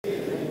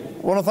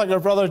want to thank our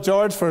brother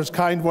George for his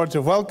kind words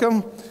of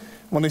welcome.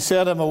 When he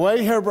said, "I'm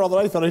away here, brother,"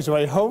 I thought he was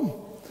away home.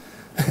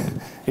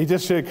 He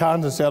just shook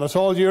hands and said, "It's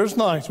all yours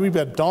now." It's a wee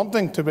bit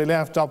daunting to be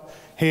left up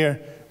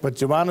here, but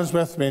Joanna's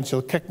with me and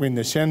she'll kick me in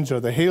the shins or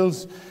the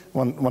heels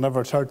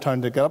whenever it's her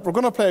turn to get up. We're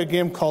going to play a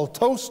game called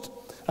Toast.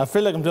 I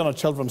feel like I'm doing a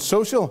children's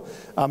social.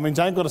 That means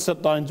I'm going to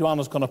sit down,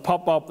 Joanna's going to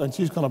pop up, and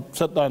she's going to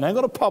sit down. I'm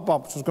going to pop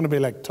up, so it's going to be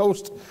like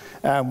Toast,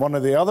 one or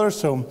the other.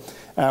 So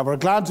we're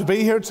glad to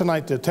be here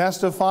tonight to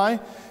testify.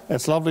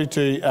 It's lovely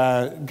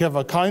to give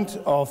account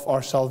of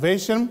our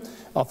salvation,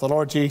 of the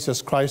Lord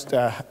Jesus Christ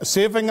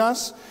saving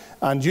us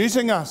and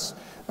using us.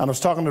 And I was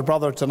talking to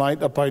brother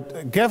tonight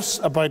about gifts,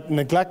 about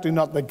neglecting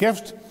not the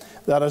gift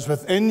that is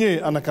within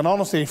you. And I can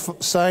honestly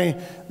say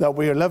that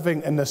we are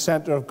living in the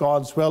centre of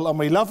God's will, and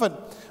we love it.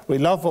 We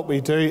love what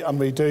we do, and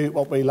we do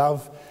what we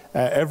love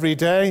every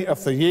day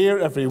of the year,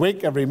 every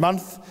week, every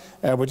month.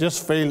 We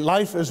just feel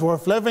life is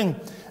worth living,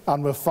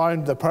 and we've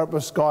found the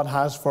purpose God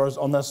has for us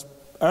on this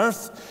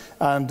earth.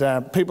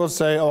 And people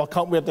say, "Oh, I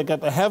can't wait to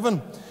get to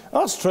heaven."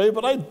 That's true,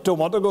 but I don't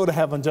want to go to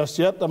heaven just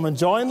yet. I'm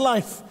enjoying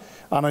life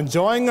and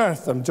enjoying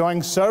earth,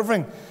 enjoying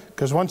serving.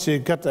 Because once you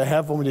get to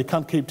heaven, you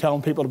can't keep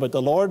telling people about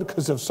the Lord,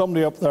 because if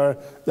somebody up there,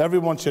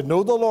 everyone should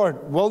know the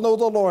Lord, will know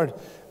the Lord.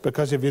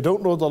 Because if you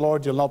don't know the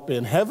Lord, you'll not be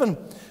in heaven.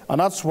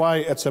 And that's why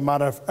it's a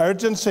matter of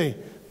urgency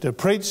to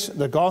preach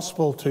the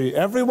gospel to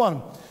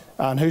everyone.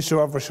 And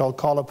whosoever shall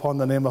call upon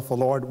the name of the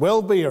Lord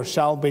will be or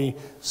shall be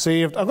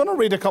saved. I'm going to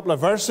read a couple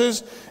of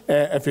verses.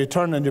 If you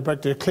turn in your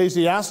book to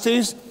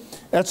Ecclesiastes,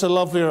 it's a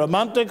lovely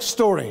romantic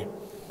story.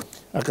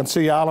 I can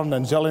see Alan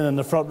and Gillian in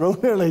the front row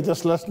nearly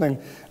just listening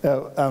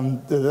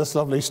to this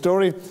lovely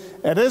story.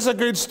 It is a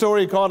good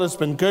story. God has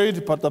been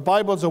good, but the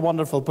Bible's a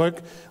wonderful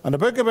book. And the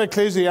book of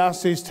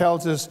Ecclesiastes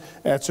tells us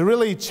it's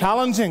really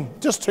challenging.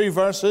 Just 2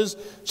 verses,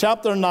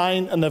 chapter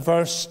 9 and the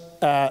verse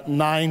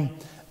 9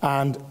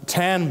 and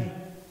 10.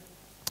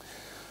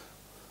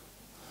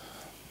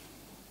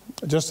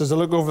 Just as I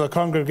look over the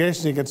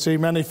congregation, you can see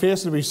many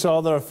faces we saw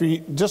there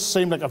just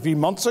seemed like a few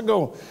months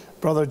ago.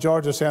 Brother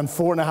George was saying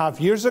 4.5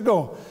 years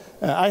ago.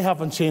 I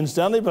haven't changed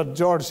any, but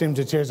George seems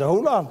to change a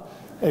whole lot.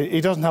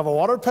 He doesn't have a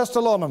water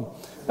pistol on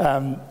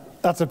him.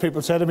 That's what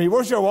people say to me,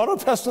 "Where's your water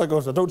pistol?" I go,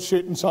 "I don't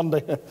shoot on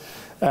Sunday."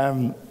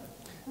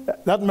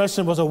 That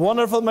mission was a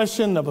wonderful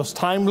mission. It was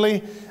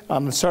timely,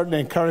 and it certainly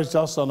encouraged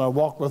us on our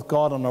walk with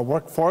God and our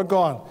work for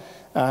God.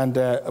 And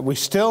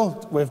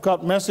we've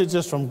got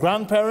messages from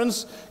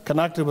grandparents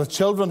connected with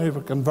children who were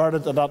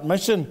converted to that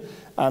mission.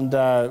 And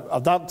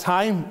at that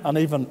time, and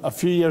even a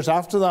few years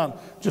after that,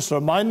 just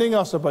reminding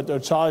us about their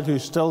child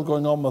who's still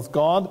going on with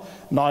God,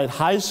 now at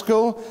high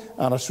school.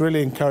 And it's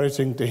really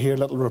encouraging to hear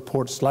little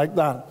reports like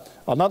that.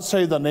 I'll not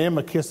say the name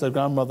in case the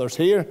grandmother's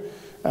here,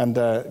 and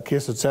in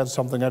case it said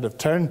something out of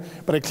turn.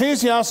 But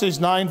Ecclesiastes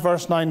 9,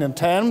 verse 9 and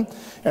 10,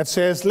 it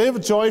says,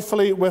 "Live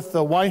joyfully with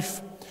the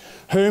wife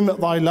whom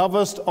thou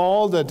lovest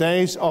all the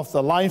days of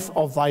the life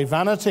of thy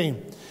vanity,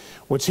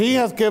 which he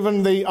hath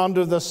given thee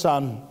under the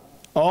sun,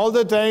 all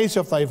the days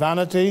of thy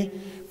vanity,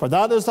 for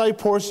that is thy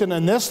portion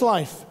in this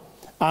life,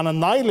 and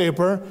in thy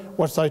labour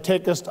which thou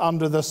takest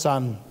under the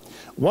sun.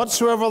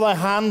 Whatsoever thy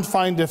hand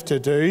findeth to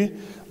do,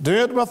 do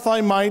it with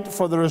thy might,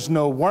 for there is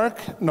no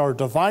work, nor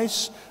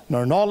device,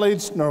 nor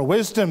knowledge, nor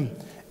wisdom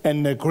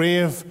in the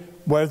grave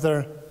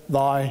whither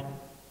thou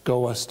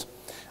goest."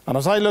 And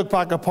as I look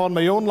back upon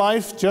my own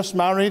life, just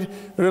married,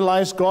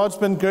 realise God's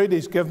been good.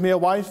 He's given me a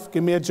wife,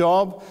 given me a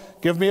job,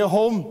 given me a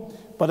home.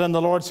 But then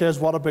the Lord says,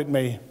 "What about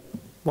me?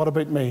 What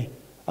about me?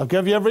 I'll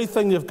give you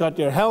everything. You've got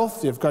your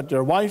health, you've got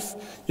your wife,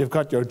 you've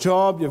got your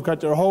job, you've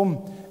got your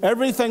home.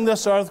 Everything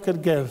this earth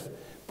could give."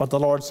 But the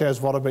Lord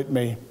says, "What about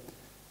me?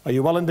 Are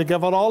you willing to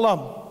give it all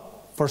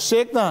up?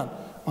 Forsake that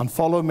and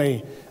follow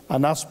me."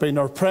 And that's been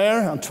our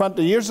prayer. And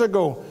 20 years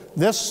ago,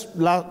 this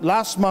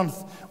last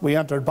month, we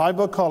entered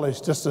Bible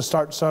college just to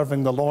start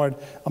serving the Lord.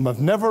 And we've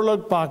never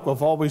looked back.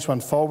 We've always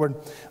went forward.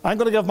 I'm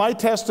going to give my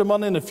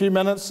testimony in a few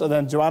minutes, and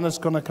then Joanna's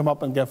going to come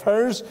up and give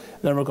hers.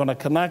 Then we're going to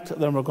connect.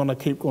 Then we're going to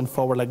keep going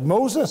forward like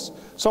Moses.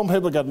 Some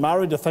people get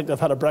married, they think they've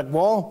had a brick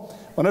wall.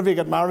 Whenever you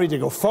get married, you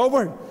go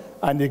forward,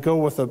 and you go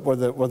with where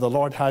the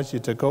Lord has you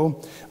to go.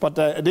 But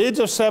at the age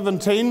of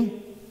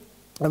 17,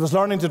 I was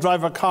learning to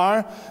drive a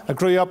car. I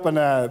grew up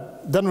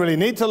didn't really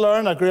need to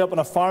learn. I grew up in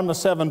a farm of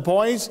 7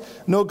 boys,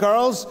 no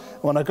girls.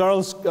 When a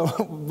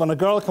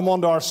girl came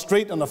onto our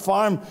street on the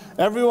farm,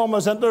 everyone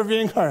was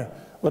interviewing her.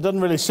 We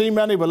didn't really see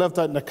many. We lived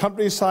out in the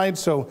countryside,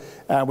 so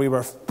we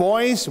were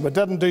boys. We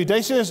didn't do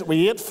dishes.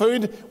 We ate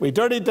food. We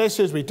dirtied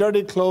dishes. We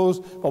dirtied clothes,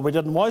 but we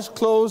didn't wash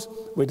clothes.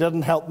 We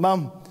didn't help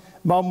Mum.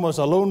 Mum was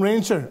a Lone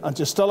Ranger, and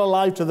she's still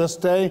alive to this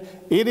day,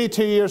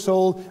 82 years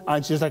old,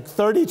 and she's like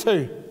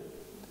 32.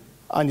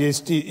 And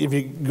if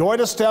you go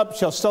out a step,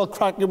 she'll still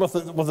crack you with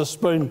a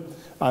spoon.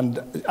 And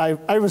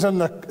I was in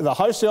the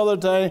house the other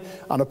day,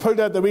 and I pulled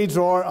out the wee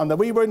drawer, and the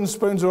wee wooden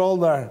spoons are all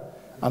there.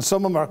 And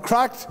some of them are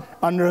cracked,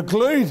 and they're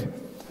glued.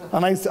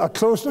 And I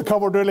closed the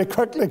cupboard really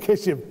quickly in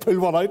case you pull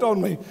one out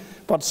on me.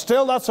 But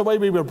still, that's the way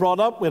we were brought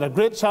up. We had a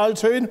great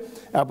childhood.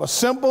 It was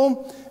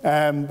simple.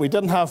 We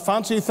didn't have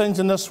fancy things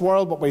in this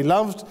world, but we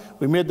loved.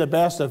 We made the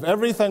best of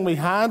everything we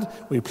had.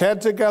 We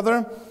played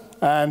together.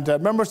 And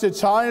remember as a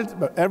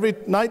child, every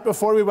night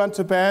before we went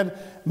to bed,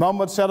 Mum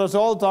would set us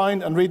all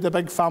down and read the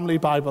big family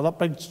Bible, that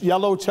big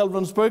yellow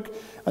children's book.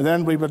 And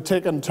then we would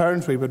take in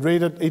turns. We would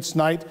read it each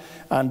night.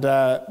 And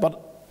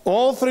but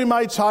all through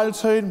my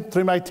childhood,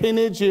 through my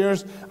teenage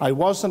years, I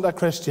wasn't a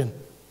Christian.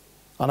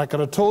 And I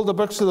could have told the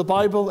books of the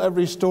Bible,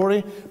 every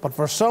story, but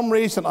for some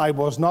reason I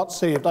was not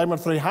saved. I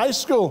went through high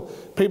school.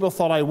 People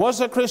thought I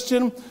was a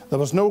Christian. There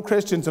was no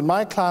Christians in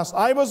my class.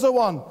 I was the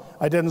one.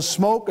 I didn't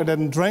smoke. I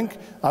didn't drink.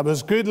 I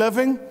was good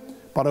living,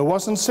 but I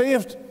wasn't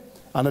saved.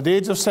 And at the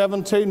age of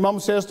 17,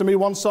 Mum says to me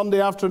one Sunday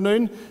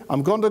afternoon,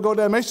 I'm going to go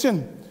to a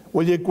mission.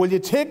 Will you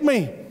take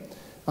me?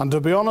 And to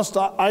be honest,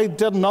 I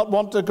did not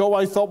want to go.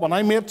 I thought, when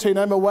I'm 18,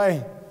 I'm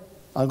away.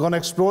 I'm going to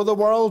explore the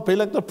world, be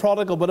like the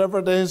prodigal, whatever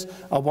it is.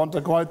 I want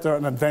to go out there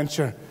and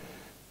adventure.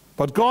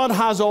 But God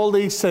has all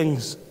these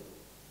things,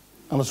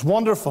 and it's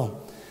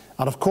wonderful.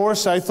 And of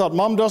course, I thought,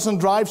 Mum doesn't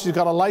drive, she's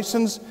got a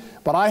license,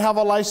 but I have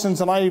a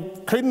license, and I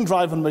couldn't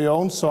drive on my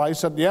own, so I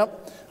said,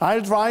 yep,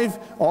 I'll drive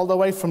all the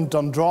way from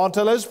Dundraa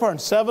to Lisburn,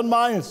 7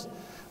 miles.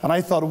 And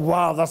I thought,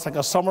 wow, that's like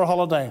a summer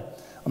holiday.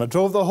 And I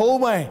drove the whole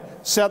way,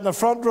 sat in the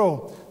front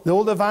row. The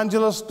old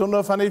evangelist, don't know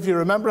if any of you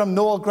remember him,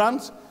 Noel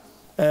Grant,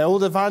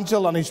 old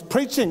evangel, and he's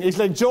preaching. He's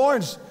like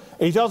George.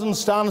 He doesn't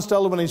stand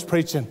still when he's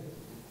preaching,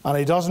 and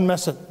he doesn't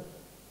miss it.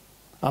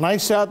 And I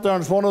sat there,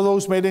 and it's one of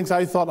those meetings.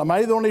 I thought, am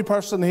I the only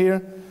person here?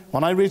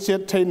 When I reach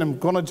 18, I'm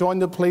going to join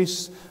the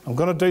police. I'm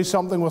going to do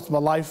something with my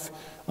life.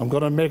 I'm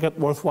going to make it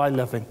worthwhile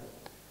living.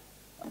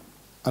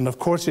 And of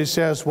course he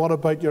says, what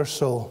about your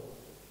soul?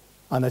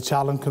 And the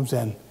challenge comes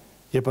in.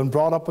 You've been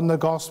brought up in the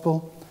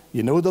gospel.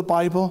 You know the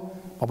Bible.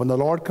 But when the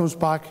Lord comes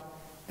back,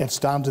 it's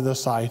stand to the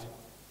side,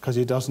 because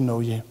he doesn't know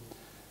you. It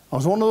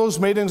was one of those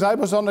meetings. I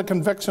was under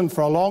conviction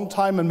for a long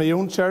time in my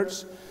own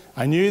church.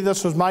 I knew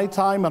this was my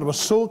time, and I was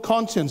so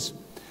conscious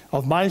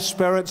of my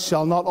spirit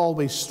shall not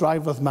always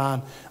strive with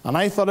man. And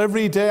I thought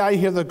every day I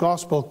hear the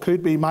gospel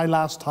could be my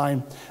last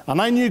time.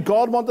 And I knew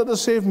God wanted to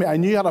save me. I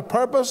knew he had a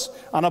purpose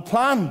and a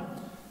plan.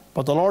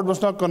 But the Lord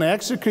was not going to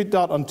execute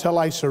that until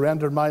I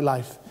surrendered my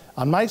life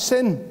and my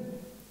sin.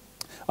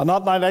 And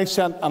that night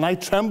I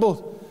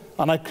trembled,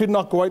 and I could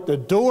not go out the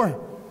door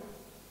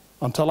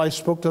until I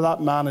spoke to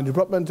that man, and he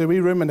brought me into a wee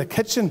room in the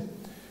kitchen,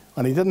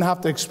 and he didn't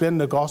have to explain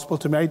the gospel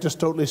to me. I just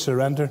totally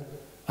surrendered.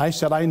 I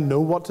said, I know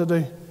what to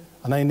do,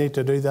 and I need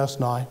to do this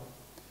now.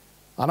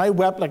 And I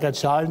wept like a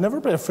child. Never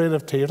be afraid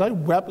of tears. I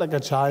wept like a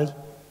child,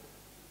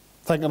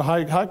 thinking,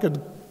 how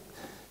could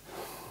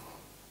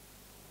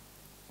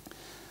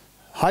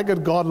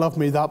God love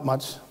me that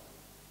much?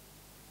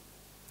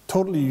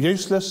 Totally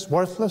useless,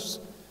 worthless.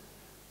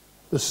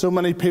 There's so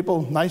many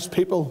people, nice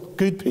people,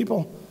 good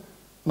people,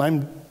 and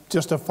I'm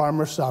just a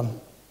farmer's son.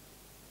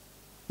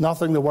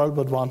 Nothing the world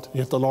would want,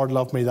 yet the Lord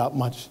loved me that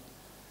much.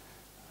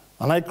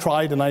 And I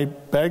cried, and I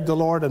begged the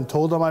Lord and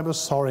told him I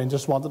was sorry and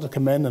just wanted to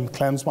come in and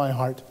cleanse my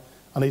heart.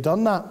 And he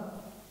done that.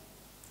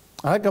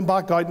 And I come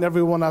back out, and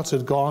everyone else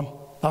had gone.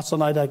 That's the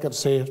night I got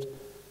saved.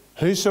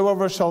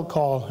 Whosoever shall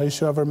call,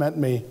 whosoever meant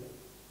me.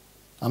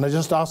 And I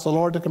just asked the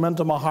Lord to come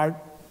into my heart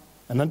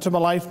and into my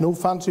life. No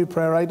fancy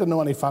prayer. I didn't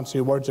know any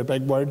fancy words or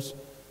big words.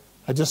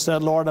 I just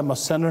said, Lord, I'm a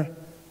sinner,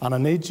 and I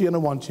need you and I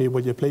want you.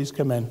 Will you please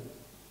come in?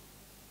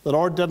 The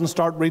Lord didn't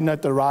start reading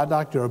out the Rad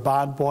Act. You're a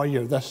bad boy.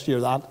 You're this,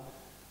 you're that.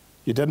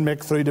 You didn't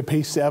make through to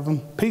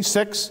P7.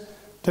 P6.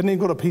 Didn't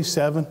even go to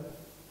P7.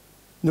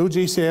 No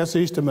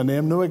GCSEs to my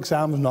name. No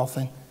exams,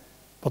 nothing.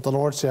 But the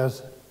Lord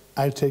says,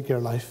 I'll take your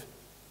life.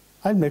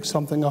 I'll make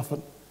something of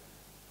it.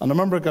 And I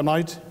remember going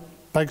out,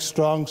 big,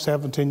 strong,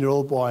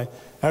 17-year-old boy.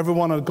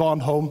 Everyone had gone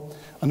home,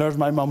 and there's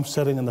my mum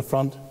sitting in the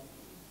front.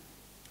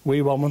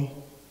 Wee woman,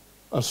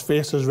 his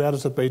face as red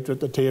as a beetroot,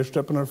 the tears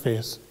dripping her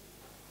face.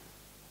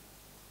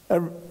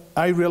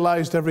 I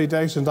realized every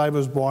day since I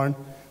was born,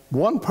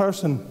 one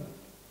person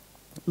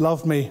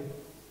loved me,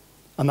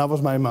 and that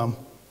was my mum.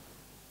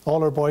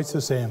 All her boys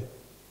the same.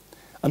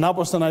 And that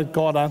was the night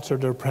God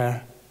answered her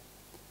prayer.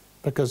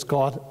 Because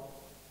God,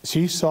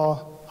 she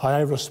saw how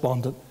I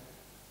responded.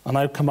 And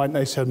I come out and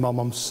I said, Mum,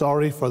 I'm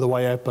sorry for the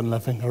way I've been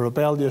living. A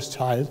rebellious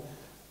child.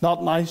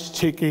 Not nice,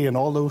 cheeky, and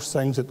all those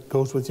things that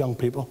goes with young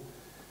people.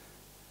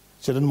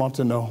 She didn't want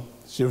to know.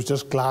 She was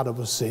just glad I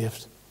was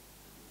saved.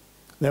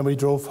 Then we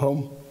drove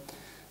home.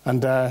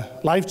 And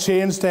life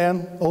changed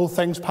then. Old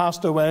things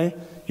passed away.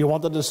 You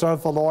wanted to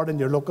serve the Lord in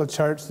your local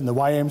church, in the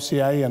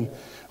YMCA, and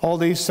all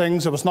these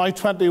things. I was now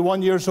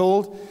 21 years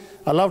old.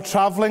 I loved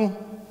travelling.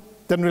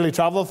 Didn't really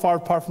travel far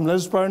apart from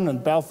Lisburn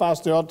and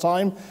Belfast the odd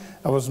time.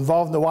 I was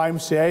involved in the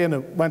YMCA, and I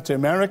went to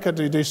America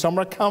to do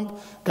summer camp.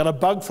 Got a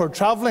bug for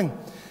travelling.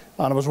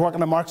 And I was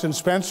working at Marks &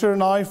 Spencer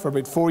now for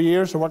about 4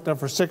 years. I worked there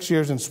for 6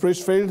 years in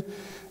Sprucefield.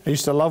 I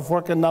used to love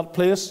working in that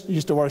place. I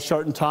used to wear a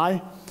shirt and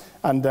tie.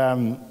 And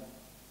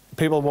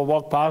people would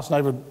walk past and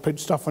I would put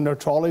stuff in their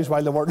trolleys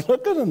while they weren't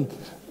looking, and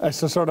it's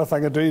the sort of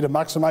thing I do to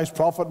maximise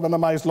profit,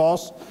 minimise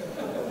loss.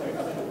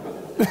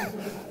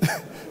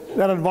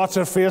 Then I'd watch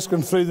their face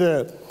going through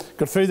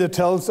the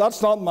tills.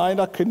 That's not mine,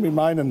 that couldn't be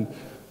mine. And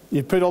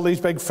you'd put all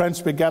these big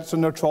French baguettes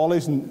in their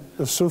trolleys, and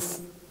they're so,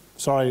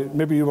 sorry,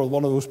 maybe you were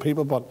one of those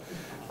people, but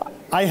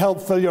I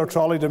helped fill your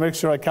trolley to make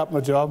sure I kept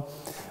my job.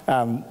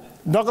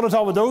 Not going to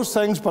talk about those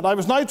things, but I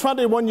was now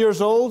 21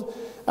 years old,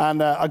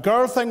 and a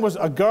girl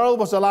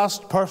was the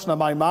last person in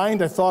my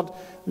mind. I thought,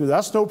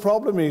 that's no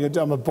problem.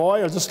 I'm a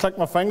boy. I'll just click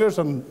my fingers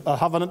and I'll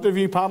have an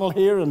interview panel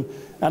here and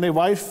any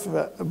wife.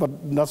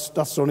 But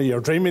that's only your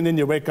dreaming. Then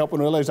you wake up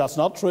and realize that's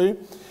not true.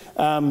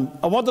 I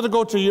wanted to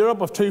go to Europe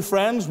with two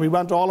friends. We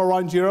went all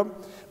around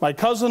Europe. My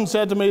cousin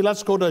said to me,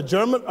 let's go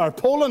to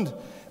Poland,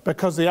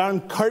 because the Iron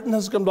Curtain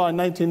has come down in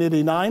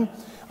 1989.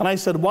 And I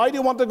said, why do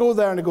you want to go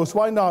there? And he goes,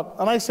 why not?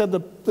 And I said,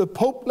 the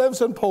Pope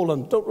lives in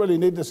Poland. Don't really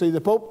need to see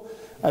the Pope.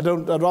 I'd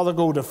rather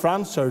go to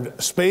France or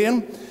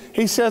Spain.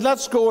 He said,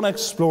 let's go and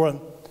explore it.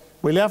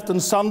 We left on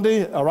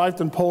Sunday,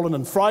 arrived in Poland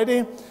on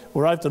Friday.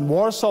 We arrived in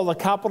Warsaw, the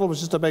capital. It was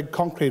just a big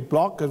concrete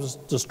block. It was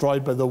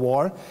destroyed by the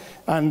war.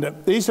 And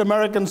these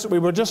Americans, we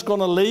were just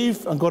going to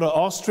leave and go to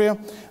Austria.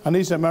 And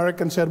these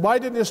Americans said, why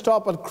didn't you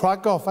stop at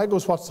Krakow? I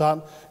goes, what's that?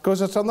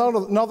 Because it's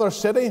another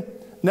city,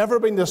 never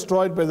been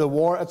destroyed by the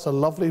war. It's a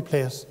lovely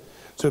place.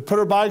 So we put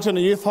our bags in a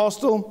youth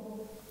hostel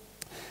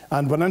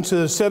and went into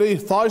the city.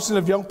 Thousands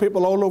of young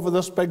people all over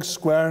this big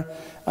square,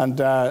 and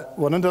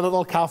went into a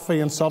little cafe,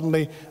 and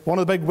suddenly one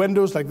of the big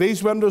windows, like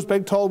these windows,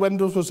 big tall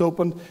windows, was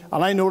opened,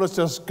 and I noticed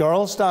this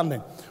girl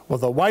standing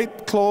with the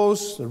white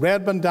clothes, the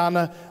red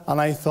bandana, and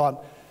I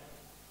thought,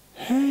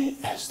 who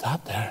is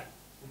that there?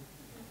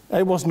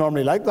 I wasn't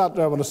normally like that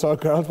there when I saw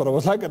girls, but I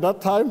was like at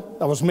that time.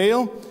 I was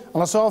male,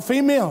 and I saw a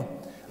female.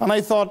 And I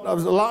thought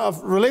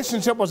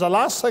relationship was the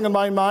last thing in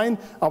my mind.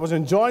 I was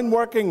enjoying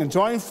working,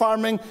 enjoying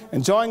farming,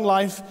 enjoying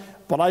life.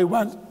 But I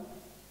went.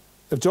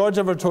 If George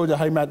ever told you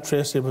how I met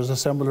Tracy, it was a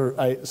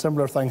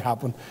similar thing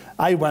happened.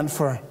 I went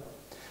for her.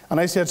 And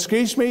I said,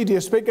 excuse me, do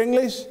you speak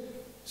English?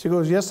 She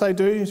goes, yes, I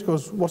do. She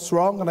goes, what's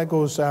wrong? And I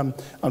goes, I'm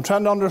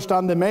trying to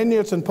understand the menu.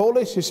 It's in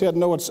Polish. She said,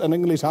 no, it's in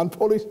English and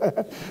Polish.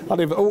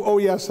 Oh,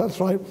 yes, that's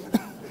right.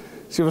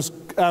 She was,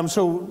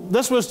 so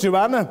this was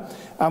Joanna,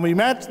 and we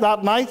met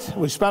that night.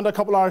 We spent a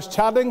couple hours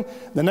chatting.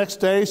 The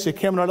next day, she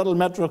came in our little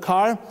metro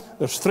car.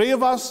 There's three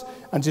of us,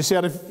 and she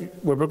said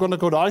we were going to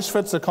go to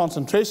Auschwitz, the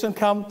concentration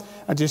camp,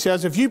 and she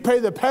says, if you pay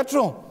the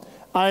petrol,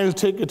 I'll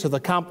take you to the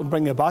camp and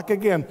bring you back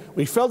again.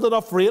 We filled it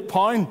up for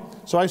 £8.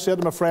 So I said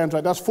to my friends,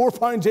 right, that's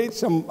 £4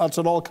 each, and that's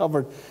it all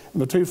covered. And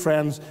my two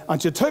friends,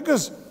 and she took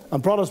us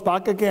and brought us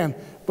back again.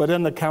 But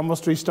then the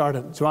chemistry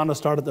started. Joanna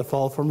started to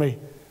fall for me.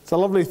 It's a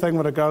lovely thing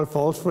when a girl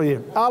falls for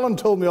you. Alan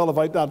told me all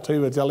about that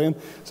too with Gillian.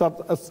 So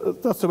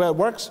that's the way it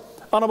works.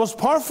 And it was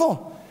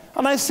powerful.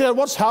 And I said,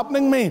 what's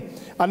happening to me?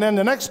 And then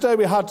the next day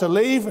we had to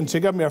leave, and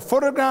she gave me a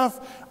photograph,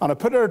 and I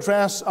put her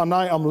address, and now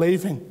I'm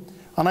leaving.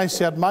 And I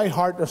said, my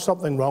heart, there's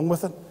something wrong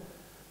with it.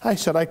 I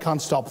said, I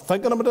can't stop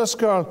thinking about this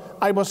girl.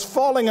 I was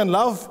falling in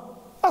love.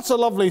 That's a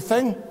lovely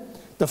thing,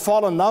 to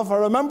fall in love. I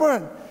remember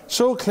it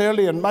so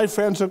clearly. And my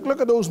friends said, look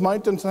at those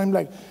mountains. And I'm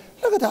like,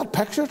 look at that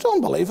picture. It's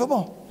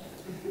unbelievable.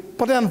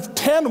 But then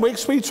 10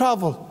 weeks we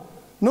travelled.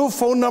 No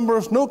phone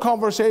numbers, no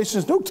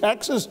conversations, no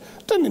texts.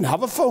 Didn't even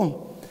have a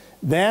phone.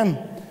 Then,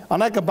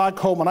 and I got back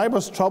home and I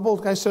was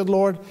troubled. I said,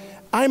 Lord,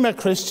 I'm a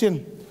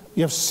Christian.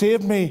 You've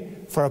saved me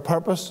for a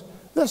purpose.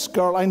 This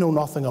girl, I know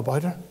nothing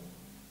about her.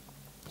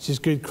 She's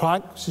good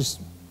crack. She's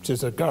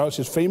a girl.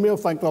 She's female,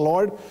 thank the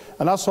Lord.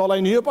 And that's all I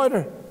knew about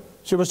her.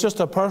 She was just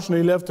a person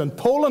who lived in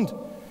Poland.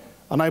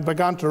 And I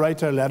began to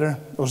write her a letter.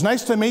 It was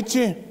nice to meet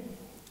you,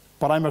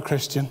 but I'm a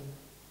Christian.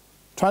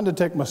 Trying to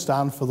take my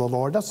stand for the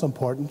Lord, that's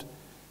important.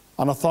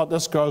 And I thought,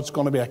 this girl's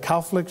going to be a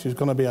Catholic, she's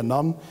going to be a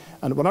nun.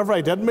 And whenever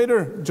I did meet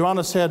her,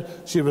 Joanna said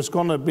she was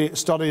going to be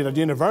studying at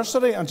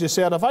university, and she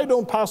said, if I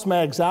don't pass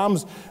my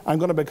exams, I'm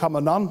going to become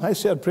a nun. I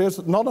said, praise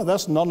it, none of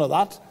this, none of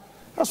that.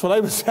 That's what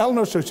I was telling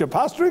her, so she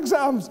passed her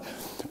exams.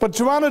 But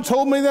Joanna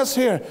told me this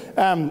here.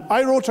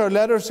 I wrote her a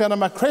letter saying,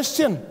 I'm a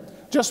Christian.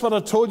 Just what I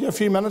told you a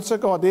few minutes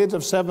ago, at the age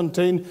of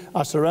 17,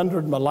 I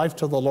surrendered my life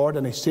to the Lord,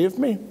 and He saved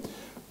me.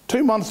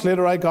 2 months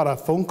later, I got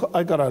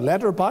a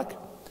letter back,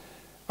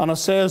 and it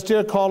says,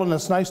 dear Colin,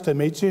 it's nice to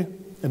meet you.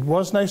 It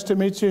was nice to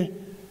meet you,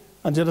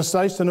 and it's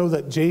nice to know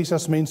that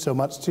Jesus means so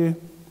much to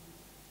you.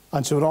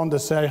 And she went on to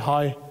say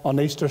how on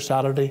Easter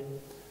Saturday,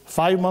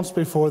 5 months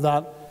before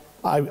that,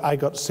 I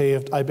got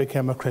saved, I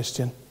became a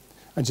Christian.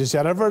 And she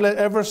said,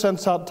 ever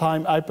since that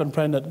time, I've been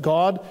praying that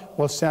God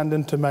will send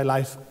into my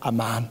life a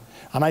man.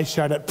 And I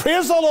shared it,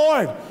 praise the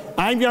Lord,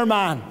 I'm your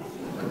man.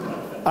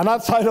 And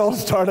that's how it all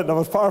started. It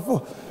was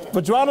powerful.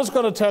 But Joanna's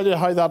going to tell you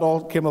how that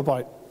all came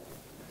about.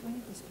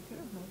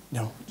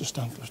 No, just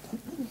stand first.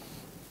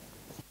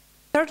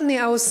 Certainly,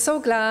 I was so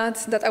glad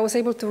that I was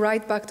able to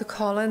write back to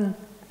Colin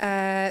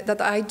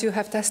that I do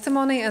have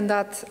testimony and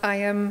that I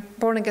am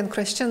born-again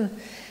Christian.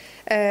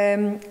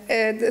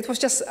 It was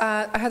just,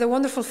 I had a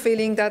wonderful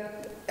feeling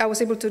that I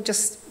was able to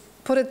just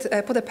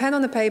put a pen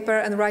on the paper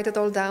and write it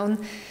all down.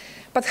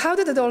 But how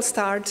did it all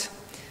start?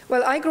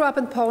 Well, I grew up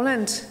in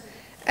Poland,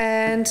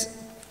 and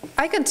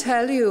I can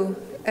tell you,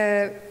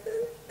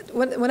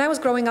 when I was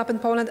growing up in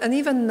Poland, and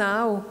even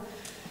now,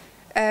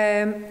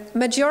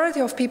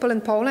 majority of people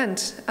in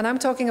Poland, and I'm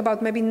talking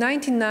about maybe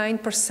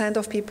 99%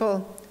 of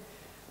people,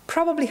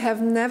 probably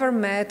have never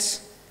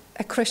met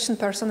a Christian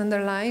person in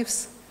their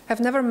lives, have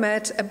never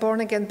met a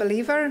born-again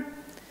believer.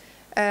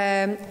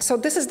 So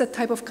this is the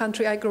type of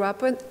country I grew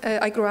up in.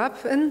 I grew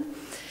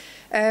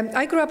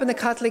up in a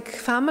Catholic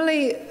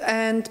family,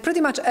 and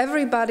pretty much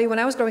everybody, when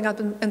I was growing up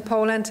in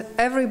Poland,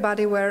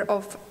 everybody were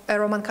of a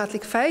Roman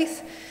Catholic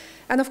faith.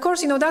 And of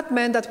course, that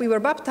meant that we were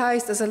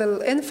baptized as a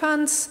little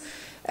infants.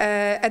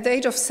 At the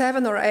age of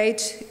 7 or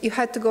 8, you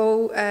had to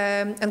go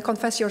and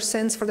confess your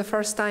sins for the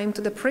first time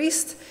to the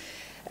priest.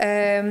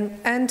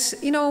 And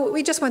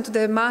we just went to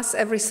the Mass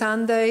every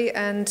Sunday,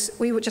 and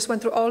we just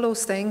went through all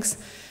those things.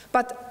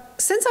 But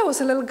since I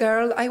was a little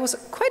girl, I was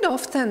quite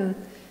often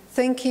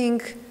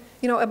thinking,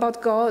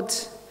 about God.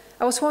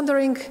 I was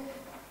wondering,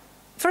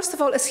 first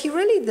of all, is he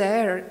really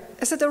there?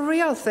 Is it a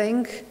real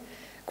thing?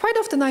 Quite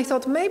often I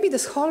thought maybe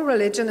this whole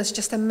religion is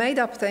just a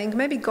made-up thing.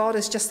 Maybe God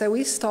is just a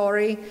wee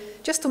story,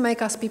 just to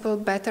make us people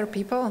better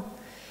people.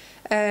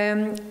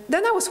 Then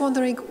I was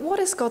wondering, what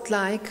is God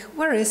like?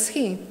 Where is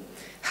he?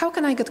 How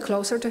can I get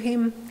closer to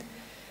him?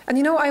 And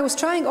I was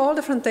trying all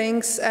different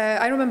things.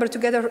 I remember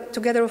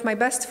together with my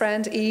best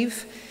friend,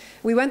 Eve,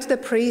 we went to the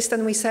priest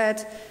and we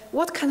said,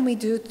 what can we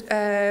do?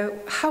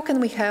 How can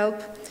we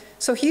help?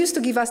 So he used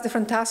to give us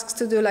different tasks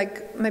to do,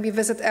 like maybe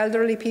visit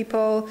elderly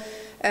people.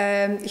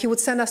 He would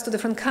send us to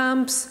different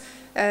camps.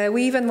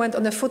 We even went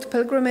on a foot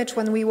pilgrimage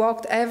when we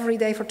walked every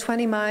day for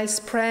 20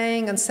 miles,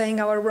 praying and saying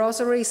our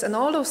rosaries and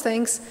all those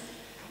things.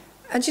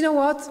 And you know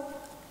what?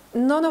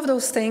 None of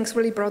those things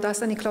really brought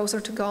us any closer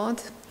to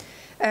God.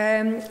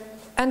 And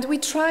we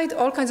tried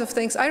all kinds of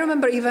things. I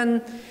remember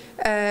even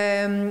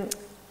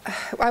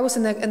I was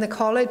in the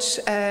college,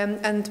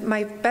 and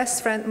my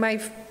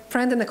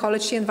friend in the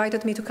college, she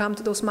invited me to come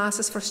to those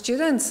masses for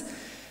students.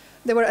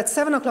 They were at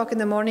 7 o'clock in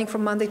the morning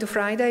from Monday to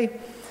Friday.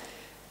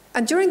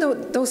 And during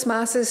those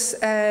masses,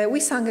 we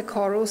sang a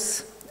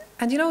chorus.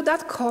 And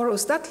that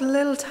chorus, that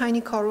little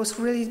tiny chorus,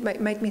 really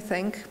made me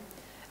think.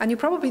 And you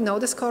probably know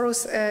this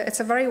chorus.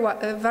 It's a very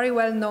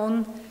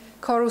well-known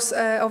chorus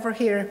over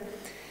here.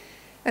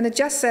 And it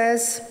just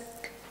says,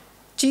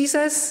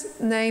 Jesus,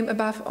 name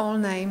above all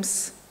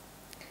names.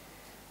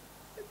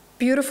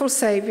 Beautiful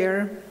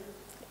Savior,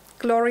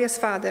 glorious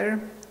Father,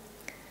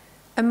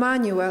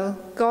 Emmanuel,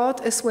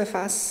 God is with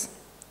us.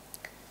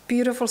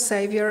 Beautiful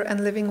Savior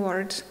and living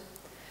Word.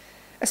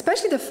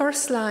 Especially the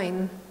first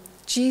line,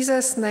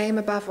 Jesus' name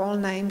above all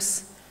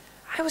names.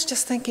 I was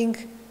just thinking,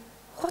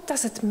 what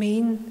does it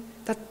mean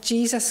that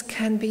Jesus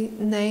can be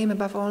name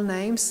above all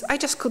names? I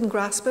just couldn't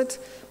grasp it.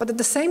 But at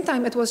the same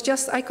time, it was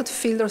just, I could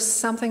feel there's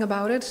something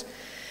about it.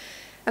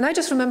 And I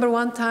just remember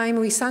one time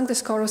we sang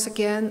this chorus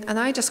again, and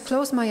I just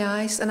closed my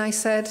eyes and I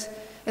said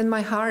in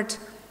my heart,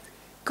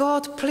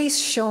 God,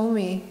 please show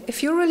me.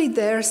 If you're really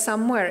there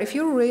somewhere, if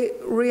you're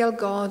real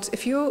God,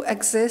 if you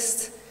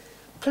exist,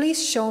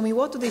 please show me,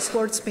 what do these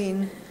words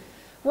mean?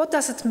 What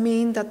does it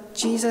mean that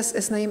Jesus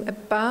is named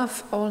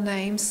above all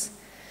names?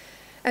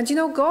 And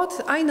God,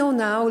 I know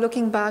now,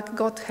 looking back,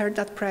 God heard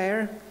that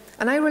prayer.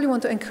 And I really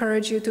want to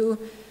encourage you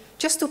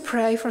to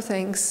pray for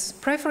things.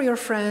 Pray for your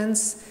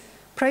friends.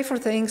 Pray for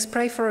things.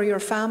 Pray for your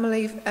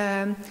family.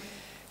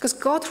 Because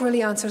God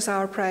really answers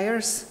our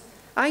prayers.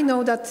 I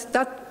know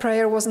that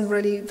prayer wasn't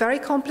really very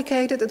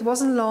complicated. It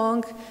wasn't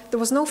long. There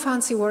was no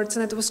fancy words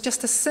in it. It was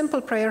just a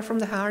simple prayer from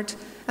the heart.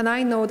 And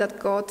I know that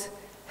God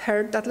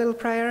heard that little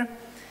prayer.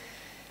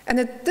 And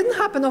it didn't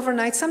happen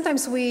overnight.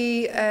 Sometimes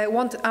we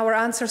want our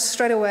answers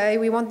straight away.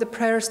 We want the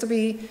prayers to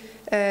be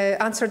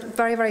answered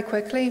very, very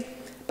quickly.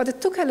 But it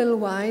took a little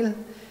while.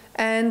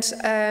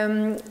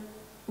 And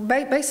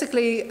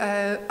basically,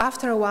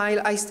 after a while,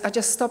 I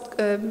just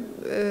stopped.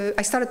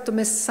 I started to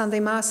miss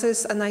Sunday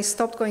masses, and I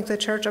stopped going to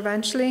church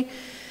eventually.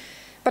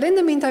 But in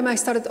the meantime, I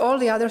started all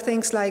the other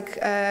things like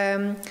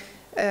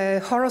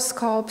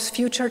horoscopes,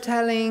 future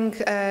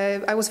telling.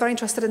 I was very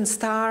interested in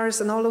stars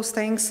and all those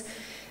things.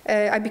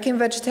 I became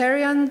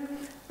vegetarian.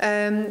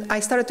 I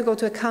started to go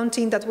to a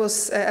canteen that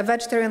was a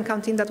vegetarian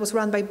canteen that was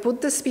run by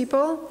Buddhist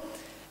people,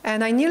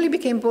 and I nearly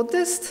became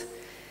Buddhist.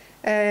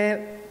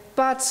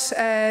 But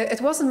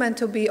it wasn't meant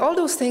to be. All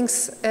those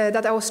things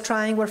that I was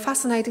trying were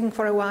fascinating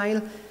for a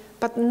while,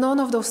 but none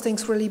of those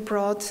things really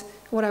brought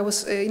what I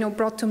was,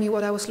 brought to me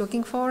what I was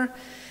looking for.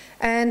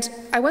 And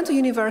I went to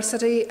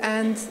university,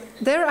 and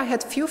there I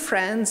had few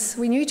friends.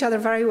 We knew each other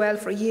very well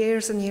for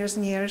years and years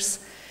and years.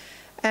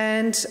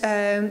 And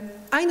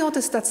I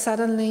noticed that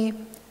suddenly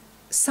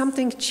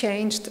something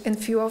changed in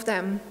few of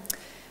them.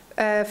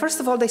 First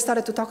of all, they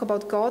started to talk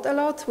about God a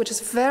lot, which is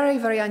very,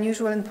 very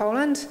unusual in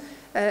Poland.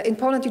 In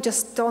Poland, you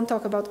just don't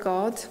talk about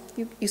God.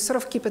 You sort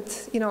of keep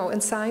it,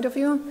 inside of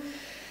you.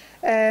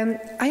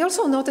 I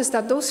also noticed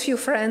that those few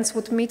friends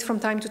would meet from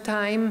time to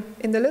time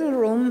in the little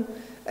room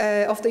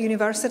of the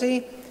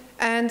university,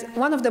 And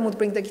one of them would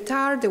bring the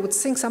guitar, they would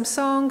sing some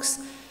songs,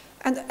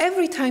 and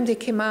every time they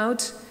came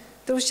out,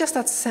 there was just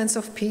that sense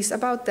of peace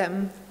about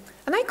them.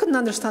 And I couldn't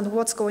understand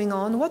what's going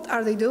on. What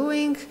are they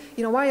doing?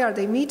 Why are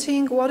they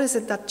meeting? What is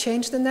it that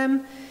changed in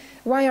them?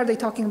 Why are they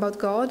talking about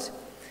God?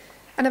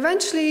 And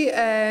eventually,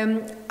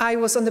 I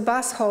was on the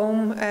bus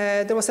home.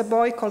 There was a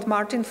boy called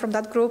Martin from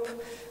that group.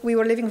 We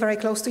were living very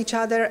close to each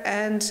other,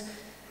 and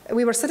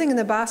we were sitting in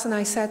the bus, and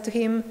I said to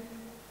him,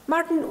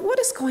 Martin, what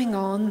is going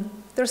on?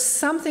 There's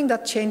something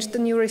that changed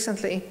in you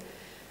recently.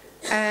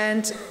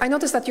 And I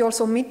noticed that you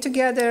also meet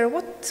together.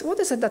 What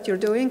is it that you're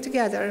doing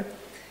together?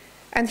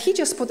 And he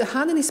just put a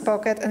hand in his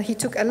pocket, and he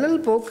took a little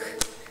book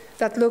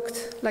that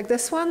looked like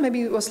this one.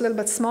 Maybe it was a little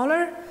bit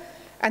smaller.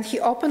 And he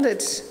opened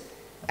it,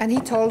 and he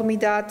told me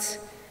that,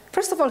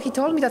 first of all, he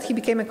told me that he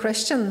became a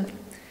Christian,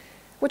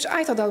 which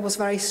I thought that was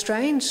very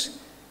strange,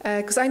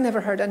 because I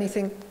never heard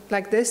anything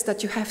like this,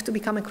 that you have to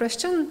become a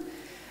Christian.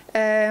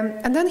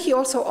 And then he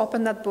also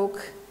opened that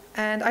book,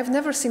 and I've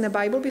never seen a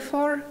Bible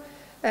before.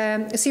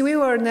 See, we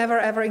were never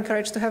ever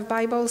encouraged to have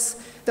Bibles.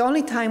 The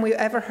only time we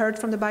ever heard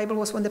from the Bible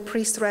was when the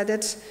priest read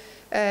it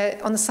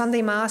on the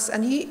Sunday Mass,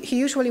 and he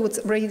usually would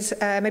read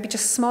maybe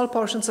just small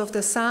portions of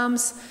the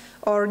Psalms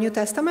or New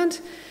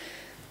Testament.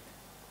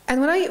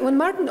 And when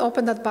Martin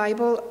opened that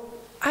Bible,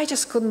 I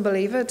just couldn't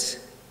believe it.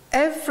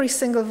 Every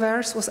single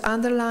verse was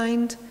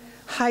underlined,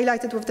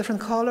 highlighted with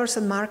different colors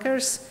and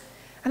markers.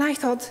 And I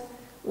thought,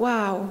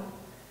 wow,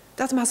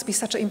 that must be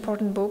such an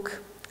important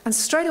book. And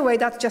straight away,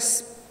 that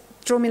just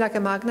drew me like a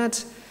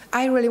magnet.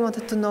 I really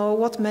wanted to know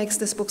what makes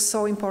this book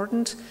so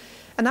important.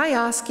 And I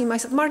asked him, I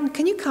said, Martin,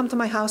 can you come to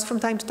my house from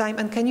time to time,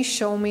 and can you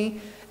show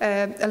me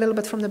a little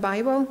bit from the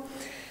Bible?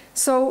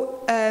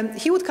 So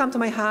he would come to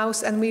my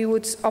house, and we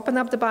would open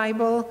up the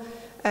Bible.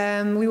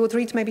 We would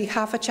read maybe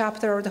half a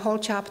chapter or the whole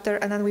chapter,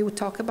 and then we would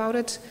talk about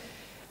it.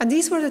 And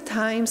these were the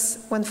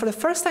times when, for the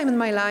first time in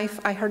my life,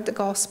 I heard the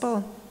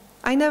gospel.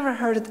 I never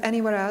heard it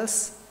anywhere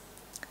else.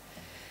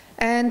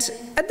 And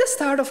at the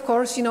start, of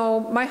course,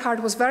 my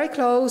heart was very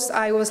closed.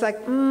 I was like,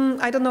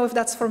 I don't know if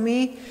that's for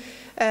me.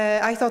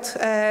 I thought,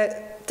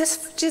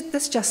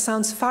 this just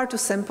sounds far too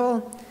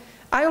simple.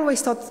 I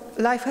always thought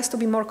life has to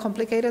be more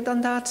complicated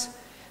than that.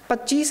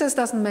 But Jesus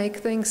doesn't make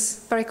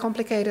things very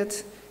complicated.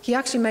 He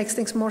actually makes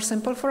things more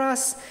simple for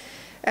us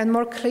and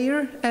more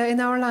clear in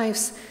our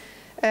lives.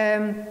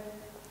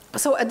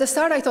 So at the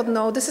start, I thought,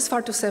 no, this is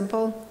far too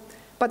simple.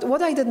 But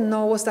what I didn't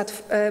know was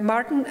that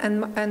Martin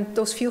and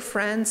those few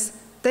friends,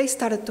 they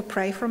started to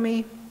pray for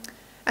me.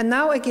 And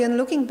now again,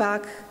 looking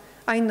back,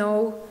 I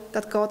know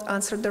that God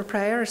answered their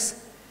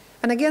prayers.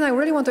 And again, I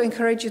really want to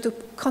encourage you to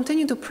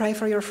continue to pray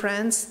for your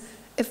friends.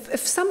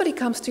 If somebody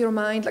comes to your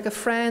mind, like a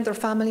friend or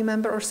family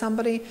member or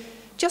somebody,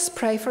 just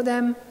pray for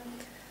them.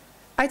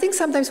 I think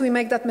sometimes we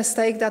make that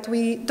mistake that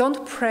we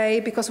don't pray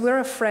because we're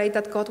afraid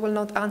that God will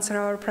not answer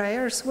our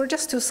prayers. We're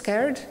just too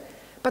scared.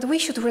 But we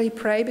should really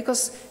pray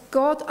because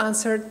God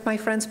answered my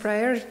friend's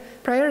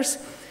prayers.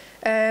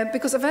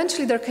 Because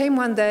eventually there came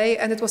one day,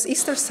 and it was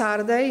Easter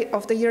Saturday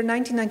of the year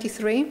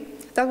 1993.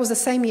 That was the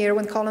same year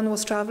when Colin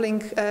was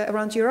traveling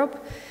around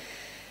Europe.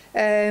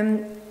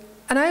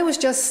 And I was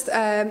just,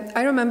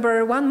 I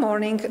remember one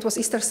morning, it was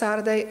Easter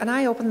Saturday, and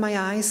I opened my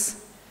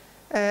eyes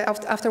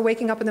after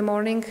waking up in the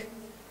morning,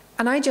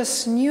 and I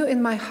just knew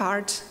in my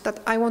heart that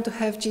I want to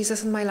have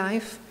Jesus in my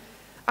life.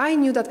 I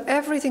knew that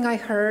everything I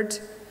heard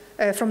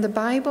from the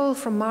Bible,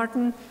 from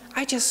Martin,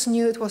 I just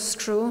knew it was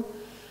true.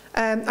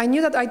 I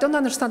knew that I don't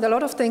understand a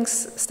lot of things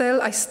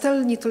still. I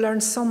still need to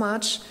learn so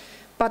much.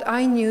 But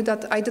I knew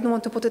that I didn't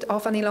want to put it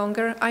off any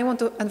longer. I want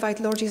to invite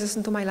Lord Jesus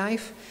into my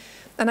life.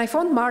 And I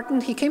found Martin.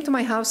 He came to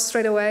my house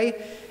straight away.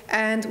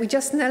 And we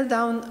just knelt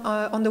down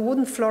on the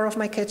wooden floor of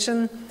my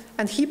kitchen.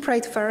 And he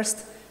prayed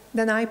first.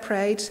 Then I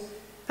prayed.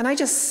 And I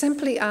just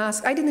simply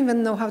asked. I didn't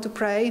even know how to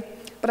pray.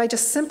 But I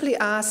just simply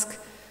asked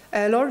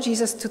Lord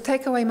Jesus to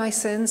take away my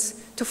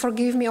sins, to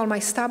forgive me all my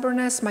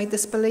stubbornness, my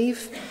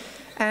disbelief,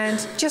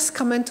 and just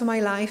come into my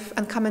life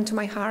and come into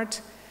my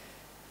heart.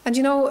 And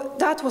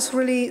that was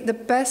really the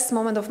best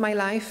moment of my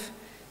life.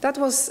 That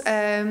was,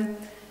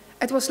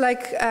 it was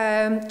like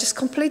just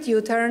complete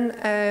U-turn.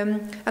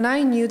 And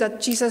I knew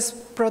that Jesus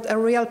brought a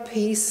real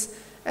peace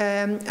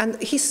and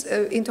He's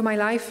into my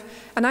life.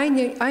 And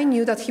I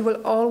knew that He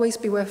will always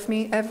be with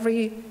me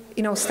every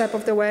step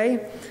of the way.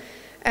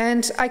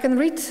 And I can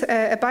read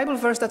a Bible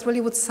verse that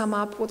really would sum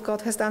up what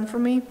God has done for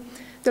me.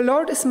 The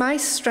Lord is my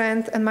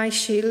strength and my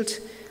shield.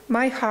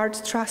 My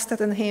heart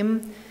trusted in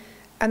Him,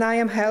 and I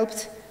am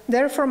helped.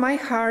 Therefore my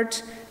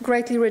heart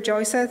greatly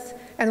rejoiceth,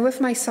 and with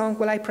my song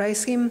will I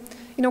praise Him.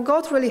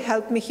 God really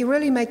helped me. He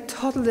really made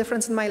total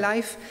difference in my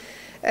life.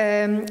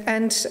 After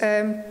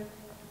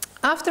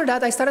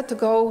that, I started to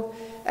go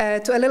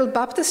to a little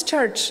Baptist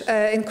church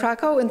in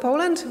Krakow, in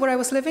Poland, where I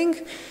was living.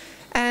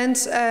 And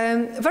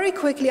very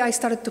quickly, I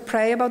started to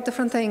pray about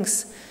different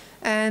things.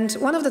 And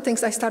one of the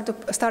things I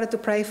started to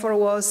pray for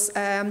was,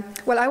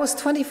 I was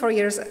 24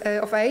 years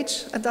of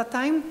age at that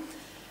time,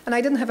 and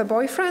I didn't have a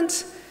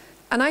boyfriend.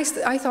 And I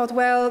thought,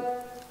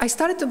 I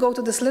started to go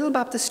to this little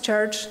Baptist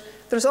church.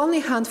 There's only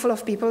a handful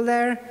of people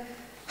there.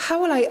 how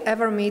will I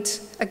ever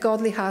meet a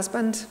godly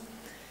husband?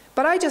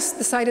 But I just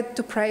decided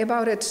to pray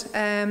about it.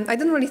 I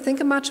didn't really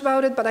think much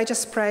about it, but I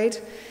just prayed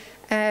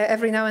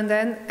every now and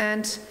then.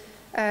 And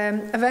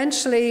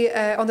eventually,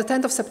 on the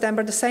 10th of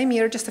September, the same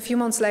year, just a few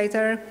months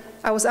later,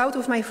 I was out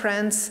with my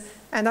friends,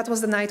 and that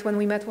was the night when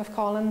we met with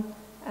Colin.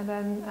 And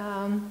then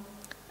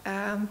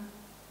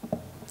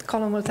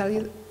Colin will tell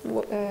you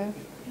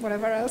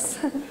whatever else.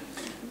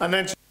 And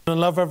then she's been in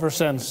love ever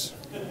since.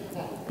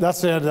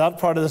 That's it, that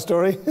part of the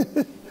story.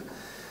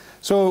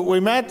 So we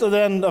met, and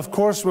then, of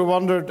course, we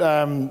wondered,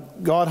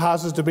 God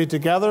has us to be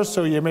together,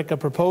 so you make a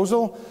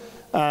proposal.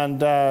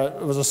 And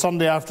it was a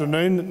Sunday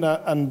afternoon,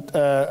 and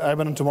I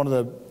went into one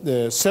of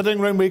the sitting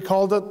room, we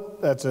called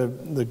it. That's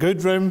the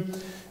good room.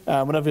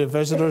 Whenever you have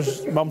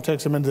visitors, Mum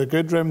takes them into the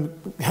good room.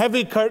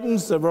 Heavy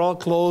curtains, they were all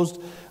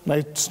closed. And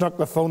I snuck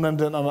the phone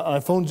into it, and I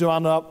phoned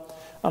Joanna up.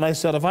 And I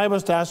said, if I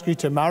was to ask you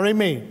to marry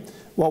me,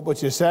 what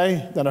would you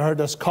say? Then I heard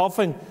this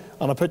coughing,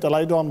 and I put the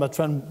light on. My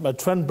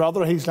twin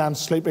brother, he's lying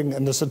sleeping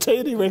in the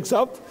settee. He wakes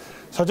up.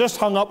 So I just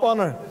hung up on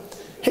her.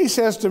 He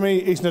says to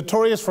me, he's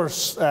notorious for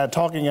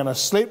talking in his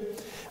sleep.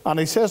 And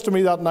he says to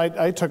me that night,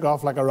 I took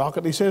off like a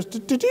rocket. He says,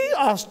 did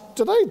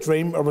I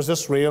dream, or was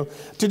this real?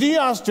 Did you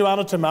ask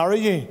Joanna to marry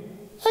you?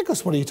 I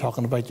goes, what are you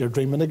talking about? You're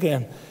dreaming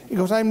again. He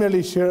goes, I'm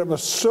really sure it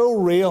was so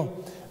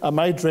real in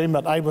my dream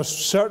that I was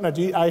certain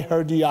that I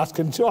heard you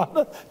asking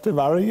Joanna to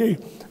marry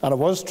you. And it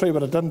was true,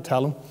 but I didn't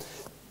tell him.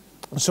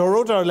 So I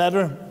wrote her a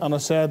letter, and I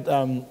said,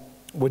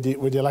 would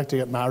you like to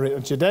get married?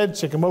 And she did.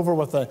 She came over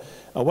with a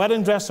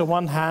wedding dress in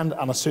one hand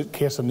and a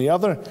suitcase in the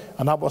other.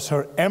 And that was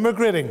her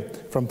emigrating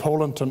from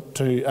Poland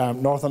to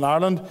Northern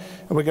Ireland.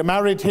 And we got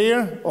married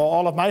here,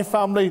 all of my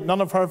family,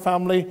 none of her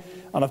family.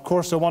 And of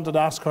course, I wanted to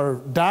ask her,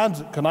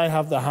 Dad, can I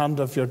have the hand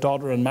of your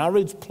daughter in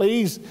marriage,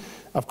 please?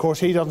 Of course,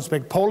 he doesn't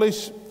speak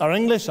Polish or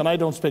English, and I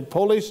don't speak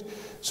Polish.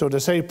 So to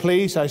say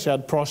please, I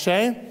said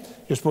proszę.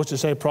 You're supposed to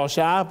say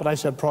proszę, but I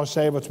said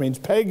proszę, which means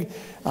pig.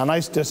 And I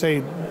used to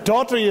say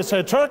daughter, you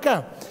say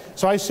turkey.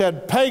 So I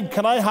said, pig,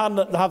 can I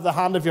have the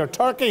hand of your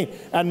turkey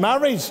in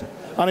marriage?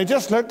 And he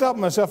just looked up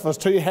at me as if it was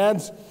two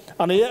heads.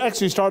 And he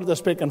actually started to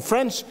speak in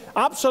French.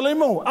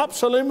 Absolument,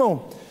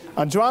 absolument.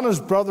 And Joanna's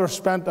brother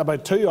spent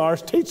about 2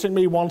 hours teaching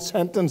me one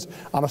sentence,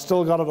 and I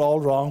still got it all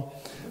wrong.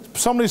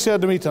 Somebody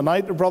said to me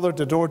tonight, the brother at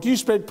the door, do you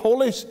speak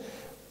Polish?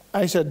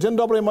 I said, dzień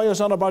dobry, moja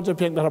żona bardzo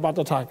piękna,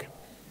 bardzo tak.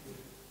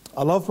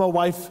 I love my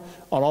wife,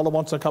 and all I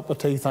want's a cup of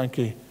tea, thank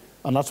you.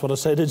 And that's what I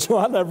say to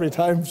Joanna every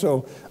time.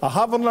 So I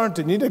haven't learned.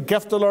 You need a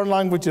gift to learn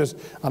languages,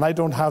 and I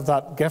don't have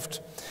that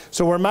gift.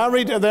 So we're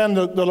married, and then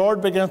the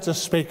Lord begins to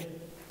speak.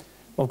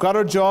 We've got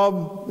our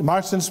job,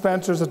 Marks and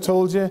Spencer's, I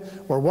told you.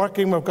 We're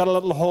working, we've got a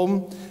little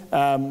home.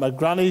 My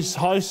granny's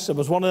house, it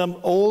was one of them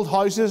old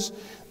houses.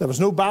 There was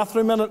no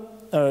bathroom in it.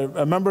 I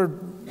remember,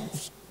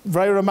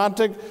 very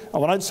romantic. I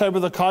went outside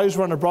with the cows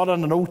when I brought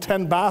in an old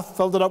tin bath,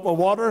 filled it up with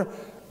water,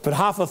 put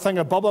half a thing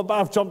of bubble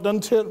bath, jumped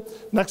into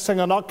it. Next thing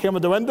I knocked, came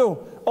at the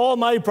window. All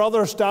my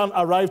brothers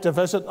arrived to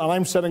visit, and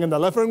I'm sitting in the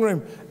living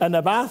room in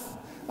the bath.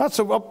 That's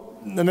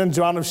and then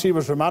Joanna, she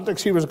was romantic.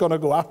 She was going to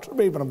go after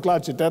me, but I'm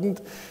glad she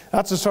didn't.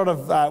 That's the sort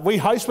of wee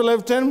house we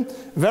lived in.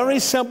 Very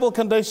simple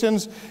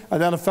conditions.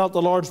 And then I felt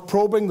the Lord's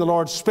probing, the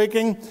Lord's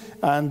speaking.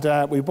 And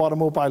we bought a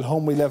mobile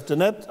home. We lived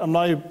in it. I'm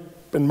now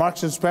in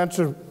Marks and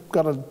Spencer,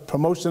 got a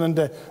promotion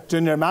into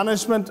junior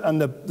management.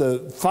 And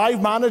the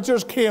 5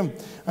 managers came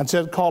and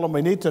said, Colin,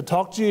 we need to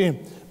talk to you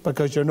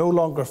because you're no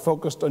longer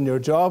focused on your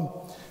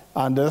job.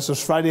 And this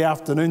was Friday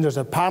afternoon. There's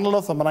a panel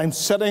of them, and I'm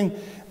sitting,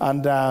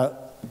 and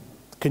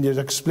can you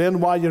explain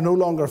why you're no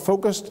longer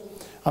focused?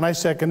 And I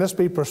said, can this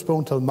be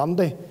postponed till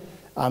Monday?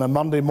 And on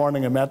Monday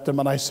morning I met them,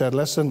 and I said,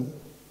 listen,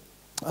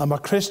 I'm a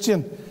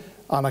Christian,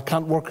 and I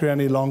can't work here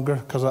any longer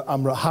because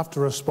I have to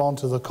respond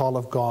to the call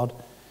of God.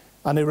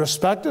 And he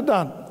respected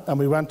that. And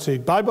we went to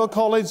Bible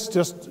college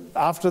just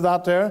after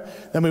that there.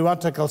 Then we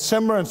went to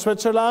Kilkeel in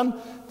Switzerland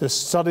to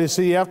study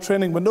CEF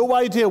training with no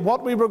idea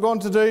what we were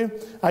going to do.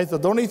 I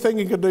thought the only thing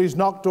you could do is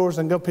knock doors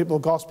and give people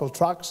gospel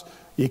tracts.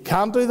 You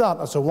can't do that.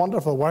 It's a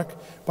wonderful work.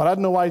 But I had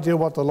no idea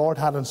what the Lord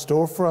had in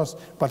store for us.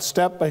 But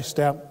step by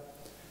step.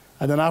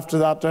 And then after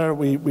that there,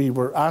 we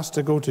were asked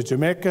to go to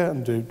Jamaica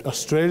and to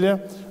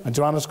Australia. And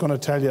Joanna's going to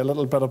tell you a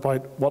little bit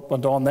about what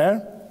went on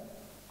there.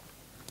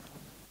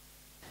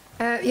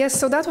 Yes,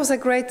 so that was a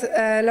great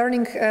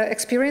learning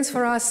experience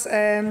for us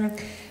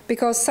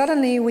because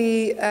suddenly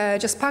we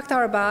just packed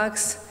our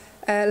bags,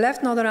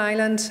 left Northern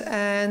Ireland,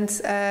 and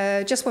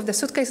just with the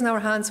suitcase in our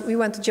hands, we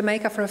went to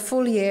Jamaica for a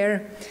full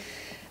year.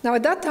 Now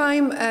at that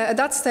time, at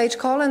that stage,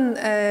 Colin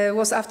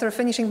was after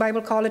finishing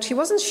Bible college. He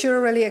wasn't sure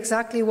really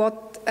exactly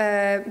what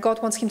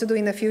God wants him to do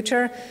in the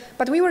future,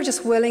 but we were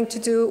just willing to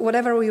do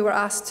whatever we were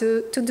asked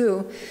to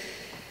do.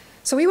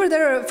 So we were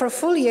there for a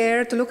full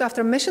year to look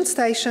after a mission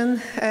station,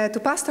 to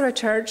pastor a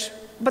church,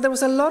 but there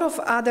was a lot of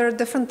other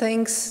different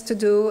things to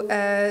do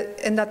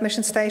in that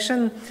mission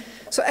station.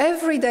 So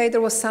every day there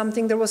was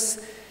something. There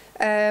was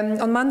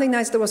on Monday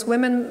nights there was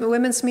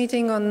women's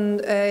meeting. On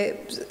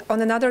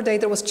another day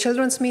there was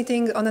children's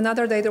meeting. On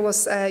another day there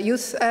was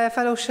youth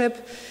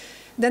fellowship.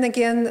 Then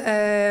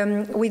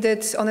again, we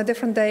did, on a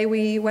different day,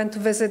 we went to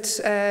visit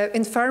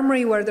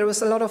infirmary where there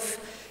was a lot of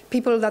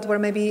people that were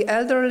maybe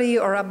elderly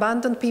or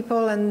abandoned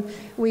people, and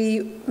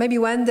we maybe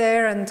went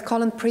there and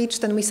Colin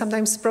preached, and we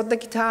sometimes brought the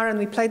guitar and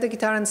we played the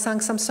guitar and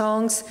sang some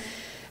songs.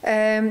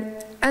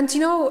 And you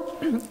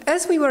know,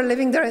 as we were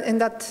living there in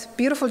that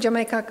beautiful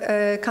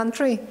Jamaica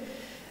country,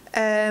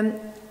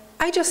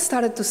 I just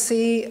started to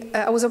see,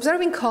 I was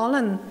observing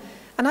Colin,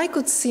 and I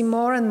could see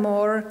more and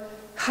more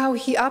how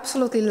he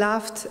absolutely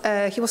loved.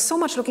 He was so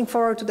much looking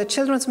forward to the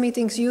children's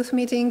meetings, youth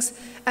meetings,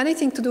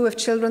 anything to do with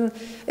children.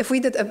 If we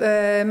did,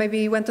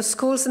 maybe went to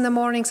schools in the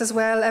mornings as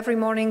well. Every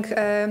morning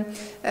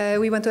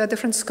we went to a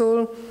different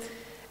school.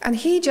 And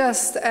he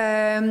just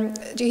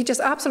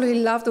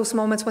absolutely loved those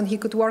moments when he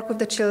could work with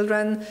the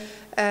children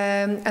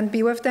and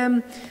be with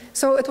them.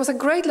 So it was a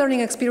great learning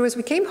experience.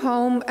 We came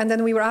home, and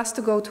then we were asked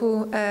to go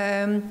to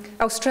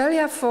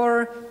Australia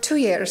for 2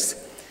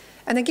 years.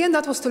 And again,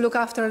 that was to look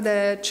after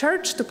the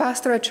church, to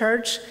pastor a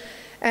church.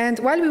 And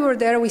while we were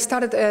there, we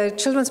started a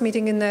children's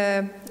meeting in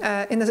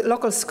the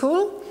local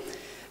school.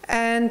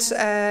 And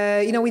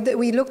you know,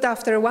 we looked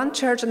after one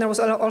church, and there was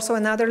also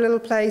another little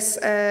place,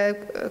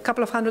 a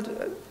couple of hundred,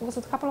 was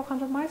it a couple of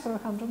 100 miles or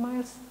 100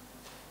 miles?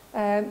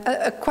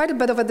 Quite a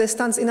bit of a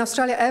distance. In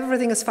Australia,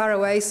 everything is far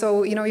away,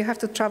 so you know, you have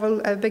to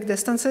travel big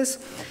distances.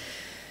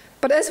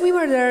 But as we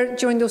were there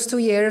during those 2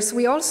 years,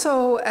 we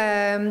also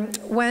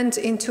went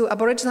into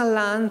Aboriginal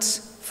land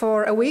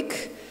for a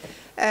week.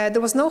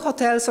 There was no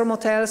hotels or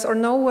motels or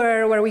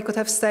nowhere where we could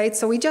have stayed,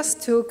 so we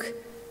just took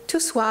 2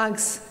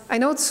 swags. I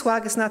know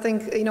swag is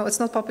nothing, you know, it's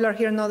not popular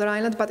here in Northern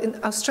Ireland, but in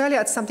Australia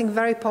it's something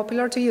very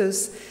popular to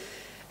use.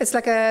 It's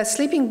like a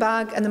sleeping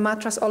bag and a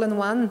mattress all in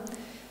one.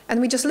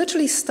 And we just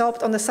literally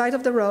stopped on the side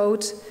of the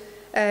road.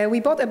 We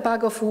bought a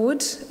bag of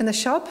wood in a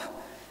shop.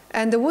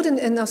 And the wood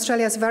in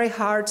Australia is very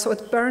hard, so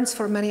it burns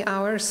for many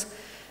hours.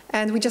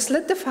 And we just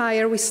lit the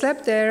fire. We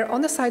slept there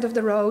on the side of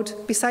the road,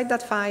 beside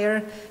that fire.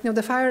 You know,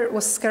 the fire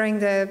was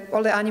scaring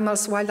all the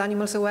animals, wild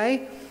animals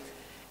away.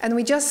 And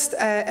we just,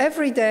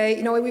 every day,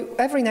 you know,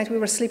 every night we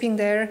were sleeping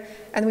there,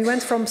 and we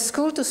went from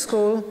school to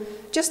school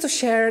just to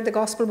share the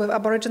gospel with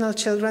Aboriginal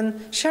children,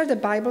 share the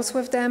Bibles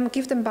with them,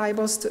 give them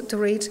Bibles to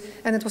read,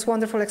 and it was a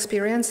wonderful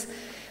experience.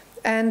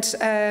 And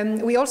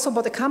we also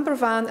bought a camper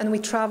van, and we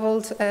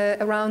traveled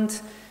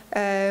around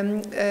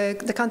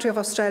the country of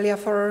Australia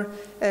for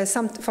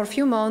a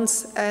few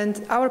months,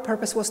 and our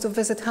purpose was to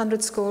visit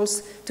 100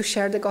 schools to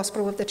share the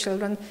gospel with the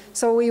children.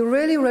 So we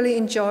really, really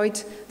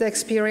enjoyed the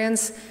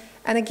experience.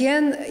 And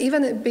again,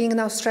 even being in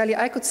Australia,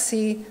 I could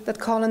see that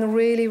Colin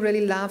really,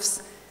 really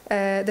loves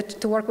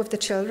to work with the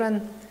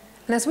children.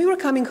 And as we were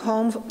coming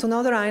home to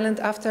Northern Ireland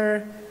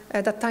after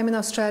that time in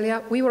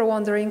Australia, we were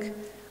wondering,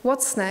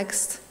 what's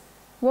next?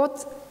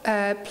 What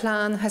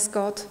plan has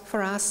God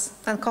for us?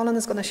 And Colin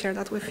is going to share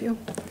that with you.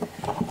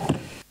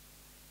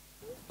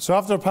 So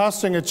after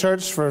pastoring a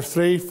church for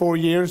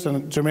 3-4 years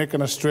in Jamaica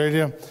and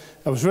Australia,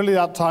 it was really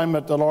that time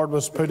that the Lord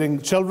was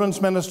putting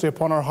children's ministry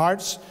upon our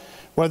hearts,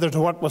 whether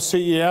to work with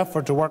CEF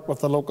or to work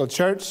with the local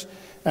church.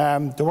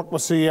 To work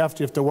with CEF,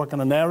 you have to work in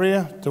an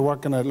area. To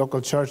work in a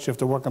local church, you have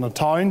to work in a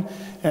town.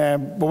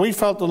 But we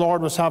felt the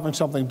Lord was having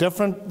something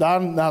different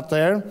than that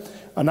there.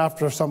 And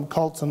after some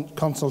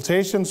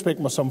consultation,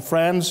 speaking with some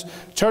friends,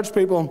 church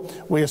people,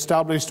 we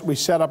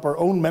set up our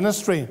own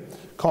ministry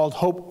called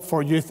Hope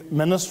for Youth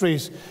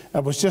Ministries.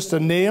 It was just a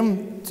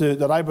name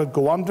that I would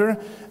go under,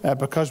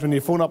 because when you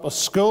phone up a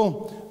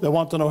school, they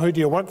want to know, who do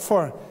you work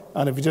for?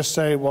 And if you just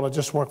say, well, I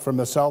just work for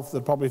myself,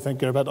 they'll probably think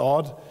you're a bit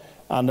odd.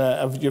 And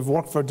if you've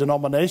worked for a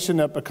denomination,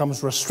 it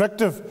becomes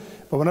restrictive.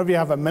 But whenever you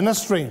have a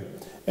ministry,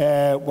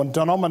 when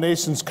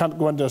denominations can't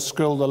go into a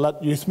school to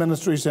let youth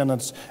ministries in,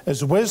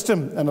 it's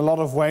wisdom in a lot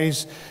of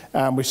ways.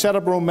 We set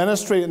up our own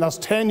ministry, and that's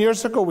 10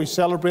 years ago. We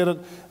celebrated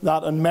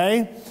that in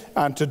May.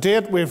 And to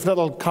date, we have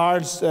little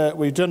cards.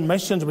 We've done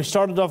missions. We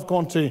started off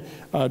going to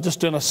just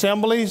doing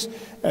assemblies,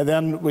 and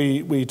then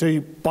we do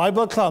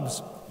Bible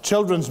clubs,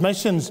 children's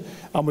missions,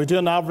 and we do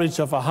an average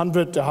of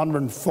 100 to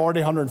 140,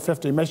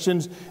 150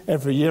 missions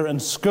every year in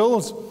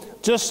schools,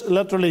 just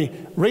literally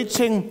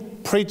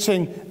reaching,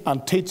 preaching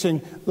and teaching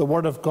the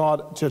Word of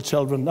God to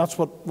children. That's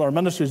what our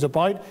ministry is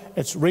about.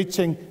 It's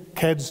reaching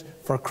kids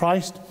for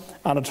Christ.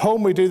 And at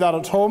home, we do that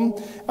at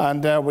home.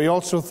 And we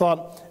also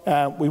thought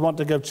we want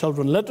to give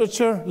children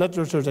literature.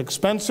 Literature is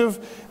expensive.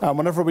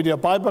 Whenever we do a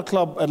Bible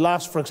club, it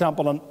lasts, for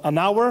example, an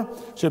hour.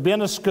 So you'll be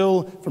in a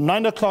school from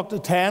 9 o'clock to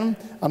 10,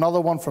 another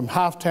one from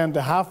 10:30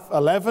 to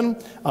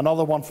 11:30,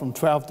 another one from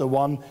 12 to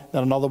 1,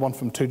 then another one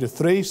from 2 to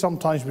 3.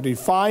 Sometimes we do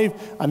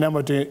 5, and then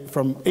we do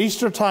from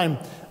Easter time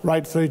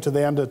right through to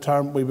the end of the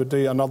term, we would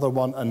do another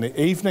one in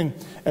the evening.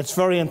 It's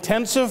very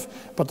intensive,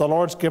 but the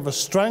Lord's given us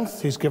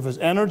strength, He's given us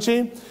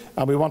energy,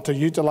 and we want to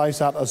utilize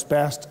that as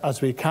best as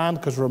we can,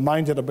 because we're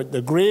reminded about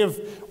the grave.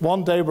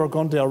 One day we're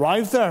going to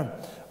arrive there.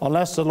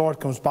 Unless the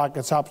Lord comes back,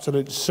 it's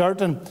absolutely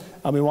certain,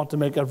 and we want to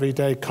make every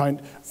day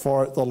count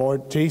for the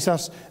Lord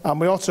Jesus. And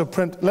we also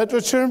print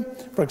literature.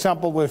 For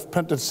example, we've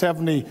printed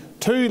 72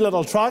 2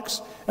 little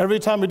tracts. Every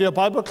time we do a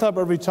Bible club,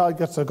 every child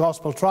gets a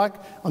gospel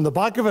tract. On the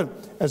back of it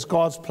is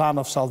God's plan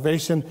of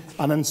salvation,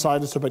 and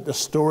inside it's about the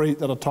story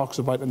that it talks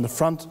about in the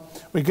front.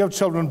 We give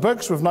children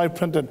books. We've now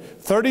printed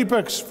 30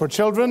 books for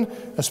children,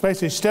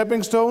 especially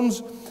stepping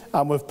stones,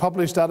 and we've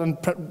published that in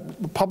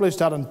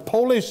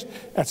Polish.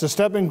 It's a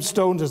stepping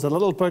stones is the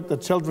little book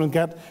that children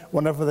get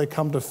whenever they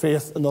come to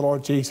faith in the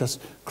Lord Jesus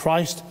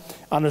Christ.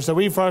 And there's a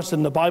wee verse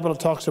in the Bible that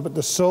talks about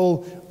the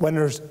soul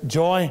winner's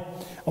joy.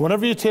 And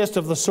whenever you taste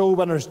of the soul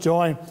winner's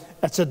joy,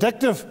 it's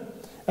addictive.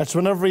 It's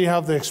whenever you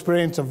have the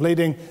experience of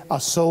leading a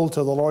soul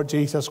to the Lord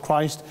Jesus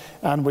Christ.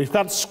 And we've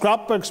got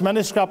scrapbooks,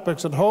 many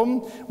scrapbooks at home.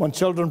 When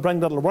children bring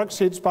little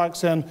worksheets back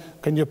saying,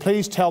 can you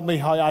please tell me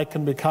how I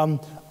can become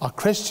a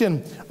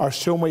Christian, or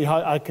show me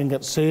how I can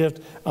get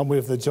saved? And we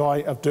have the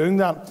joy of doing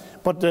that.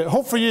 But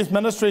Hope for Youth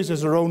Ministries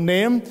is our own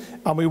name,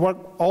 and we work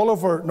all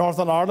over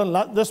Northern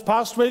Ireland. This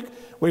past week,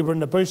 we were in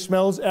the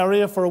Bushmills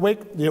area for a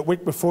week. The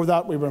week before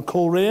that, we were in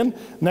Coleraine.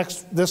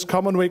 This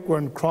coming week, we're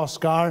in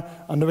Crossgar,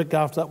 and the week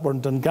after that, we're in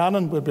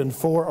Dungannon. We've been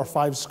 4 or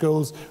 5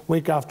 schools,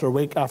 week after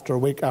week after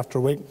week after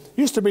week.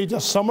 Used to be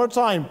just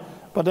summertime,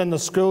 but in the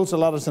schools, a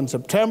lot is in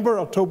September,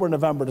 October,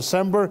 November,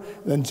 December,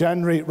 then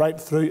January right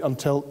through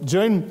until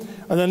June.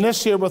 And then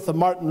this year with the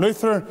Martin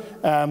Luther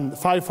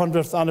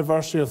 500th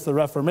anniversary of the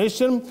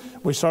Reformation,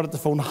 we started to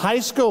phone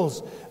high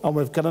schools, and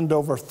we've got into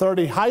over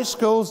 30 high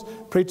schools,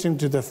 preaching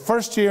to the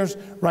first years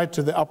right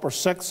to the upper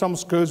 6th. Some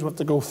schools we have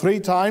to go 3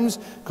 times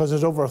because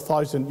there's over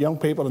 1,000 young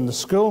people in the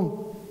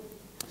school.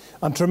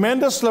 And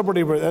tremendous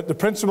liberty. The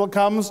principal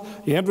comes,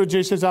 he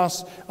introduces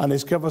us, and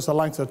he's given us a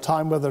length of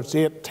time, whether it's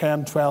 8,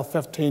 10, 12,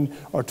 15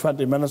 or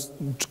 20 minutes.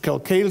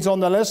 Kilkeel's on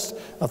the list.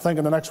 I think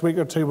in the next week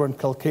or 2 we're in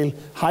Kilkeel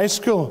High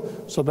School.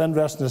 So it'll be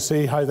interesting to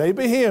see how they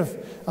behave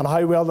and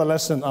how well they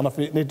listen, and if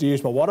you need to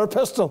use my water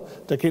pistol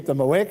to keep them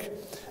awake.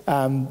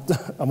 I'm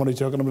only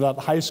joking about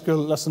that. High school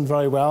listen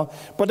very well.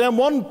 But then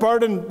one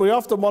burden, we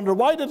often wonder,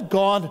 why did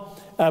God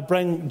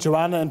bring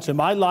Joanna into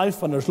my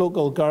life? And there's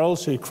local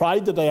girls who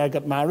cried the day I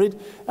got married.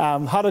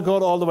 Had to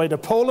go all the way to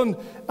Poland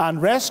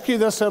and rescue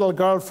this little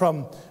girl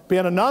from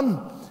being a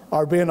nun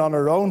or being on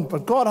her own.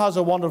 But God has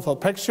a wonderful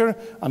picture.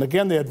 And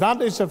again, the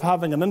advantage of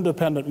having an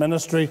independent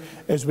ministry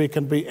is we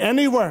can be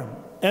anywhere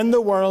in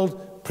the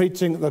world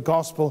preaching the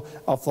gospel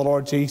of the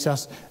Lord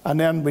Jesus. And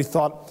then we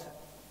thought,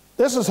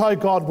 this is how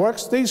God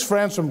works. These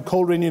friends from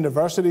Colin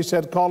University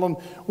said, Colin,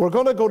 we're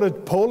going to go to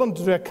Poland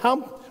to do a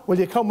camp. Will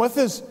you come with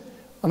us?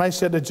 And I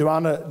said to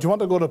Joanna, do you want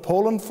to go to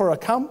Poland for a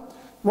camp?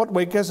 What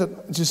week is it?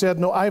 And she said,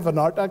 no, I have an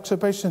art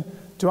exhibition.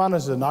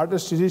 Joanna's an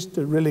artist. She used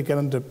to really get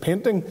into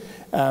painting.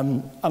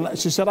 And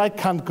she said, I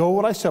can't go.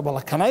 And I said, well,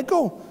 can I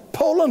go?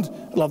 Poland.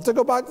 I'd love to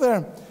go back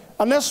there.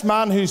 And this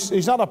man,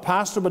 he's not a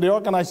pastor, but he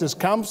organises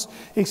camps.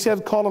 He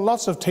said, Colin,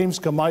 lots of teams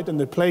come out and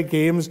they play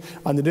games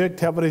and they do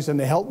activities and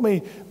they help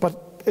me.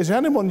 But is there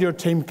anyone in your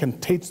team can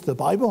teach the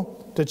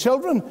Bible to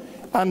children?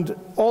 And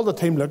all the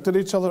team looked at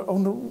each other. Oh,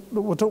 no,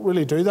 we don't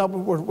really do that.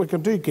 We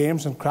can do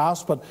games and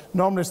crafts, but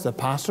normally it's the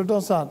pastor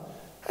does that.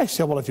 I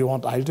said, well, if you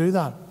want, I'll do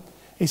that.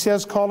 He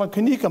says, Colin,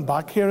 can you come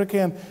back here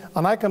again?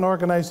 And I can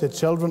organise the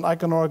children. I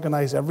can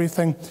organise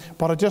everything.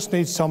 But I just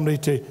need somebody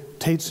to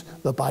teach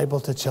the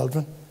Bible to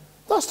children.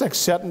 That's like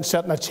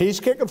setting a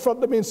cheesecake in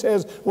front of me and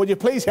says, will you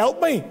please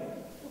help me?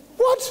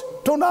 What?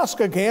 Don't ask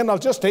again. I'll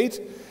just eat.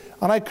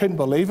 And I couldn't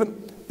believe it.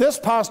 This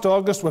past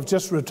August, we've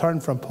just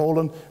returned from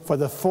Poland for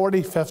the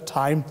 45th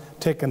time,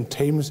 taking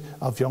teams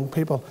of young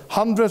people.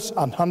 Hundreds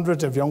and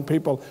hundreds of young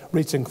people,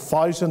 reaching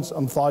thousands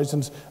and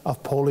thousands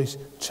of Polish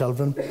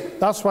children.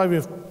 That's why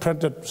we've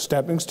printed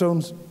stepping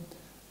stones,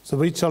 so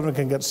we children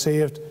can get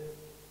saved.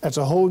 It's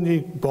a whole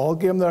new ball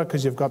game there,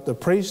 because you've got the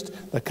priest,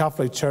 the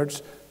Catholic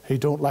Church, who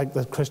don't like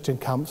the Christian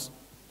camps,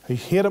 who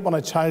hate it when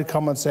a child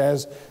comes and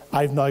says,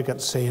 I've now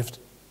got saved.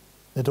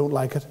 They don't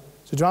like it.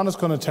 So Joanna's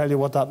going to tell you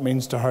what that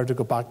means to her to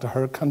go back to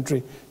her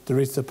country to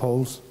reach the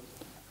Poles.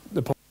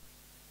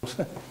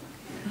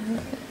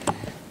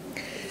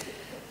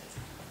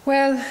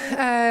 Well,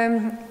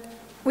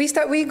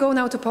 we go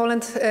now to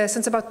Poland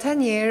since about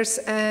 10 years,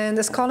 and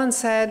as Colin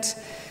said,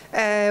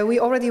 we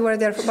already were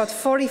there about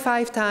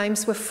 45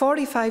 times with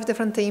 45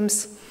 different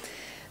teams.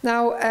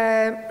 Now,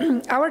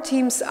 our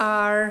teams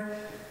are,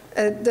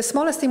 the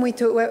smallest team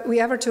we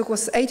ever took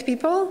was 8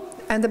 people,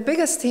 and the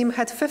biggest team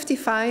had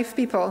 55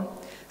 people.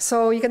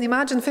 So you can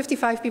imagine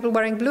 55 people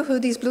wearing blue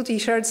hoodies, blue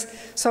t-shirts,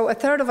 so a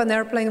third of an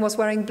airplane was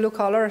wearing blue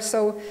color,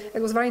 so it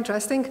was very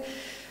interesting.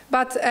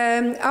 But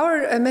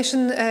our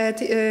mission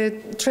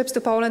trips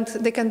to Poland,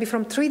 they can be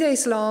from 3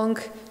 days long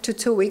to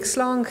 2 weeks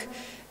long.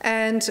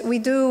 And we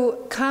do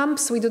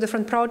camps, we do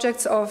different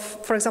projects of,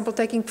 for example,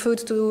 taking food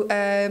to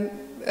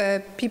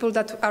people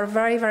that are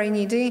very, very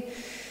needy.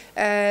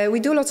 We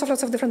do lots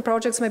of different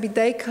projects, maybe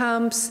day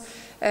camps,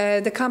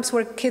 the camps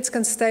where kids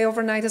can stay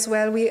overnight as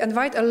well. We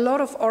invite a lot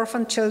of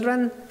orphan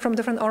children from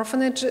different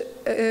orphanages.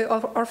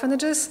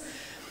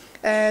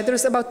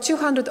 There's about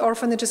 200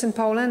 orphanages in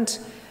Poland,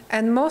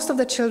 and most of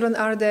the children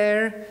are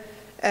there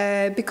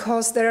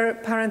because their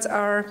parents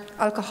are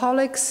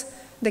alcoholics,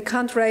 they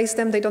can't raise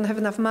them, they don't have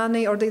enough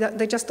money, or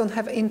they just don't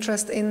have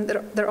interest in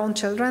their own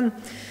children.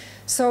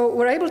 So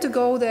we're able to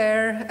go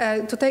there,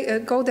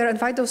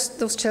 invite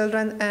those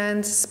children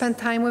and spend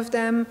time with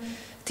them,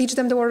 teach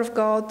them the Word of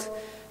God,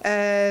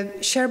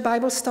 share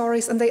Bible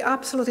stories, and they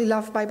absolutely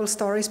love Bible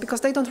stories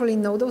because they don't really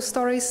know those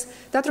stories.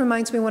 That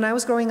reminds me, when I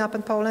was growing up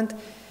in Poland,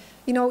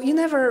 you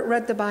never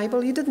read the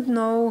Bible, you didn't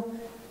know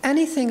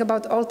anything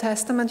about the Old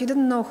Testament, you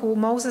didn't know who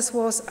Moses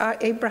was,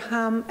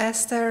 Abraham,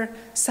 Esther,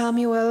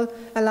 Samuel,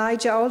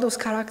 Elijah, all those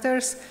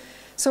characters.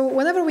 So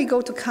whenever we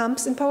go to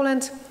camps in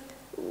Poland,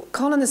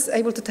 Colin is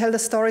able to tell the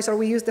stories, or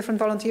we use different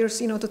volunteers,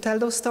 to tell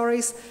those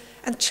stories.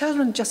 And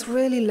children just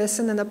really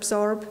listen and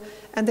absorb,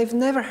 and they've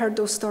never heard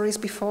those stories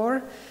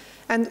before.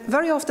 And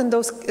very often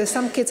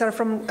some kids are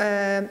from,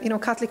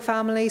 Catholic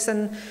families,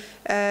 and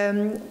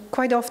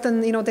quite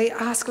often, they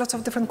ask lots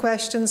of different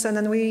questions, and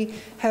then we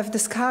have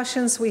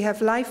discussions, we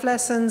have life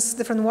lessons,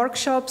 different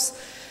workshops.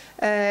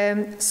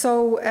 When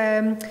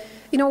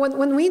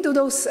we do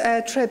those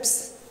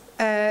trips,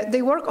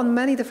 they work on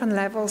many different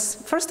levels.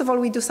 First of all,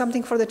 we do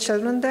something for the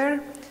children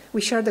there. We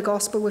share the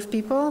gospel with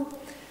people.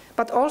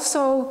 But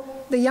also,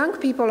 the young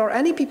people or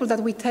any people that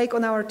we take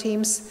on our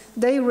teams,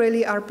 they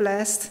really are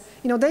blessed.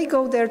 They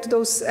go there to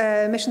those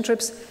mission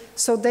trips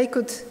so they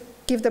could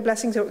give the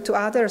blessing to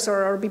others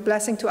or be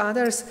blessing to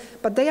others.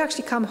 But they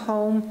actually come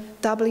home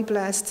doubly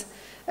blessed.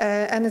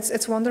 And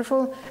it's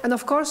wonderful. And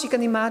of course, you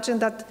can imagine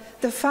that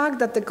the fact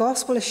that the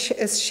gospel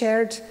is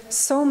shared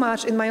so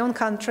much in my own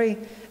country,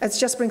 it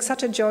just brings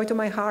such a joy to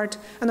my heart.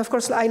 And of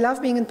course, I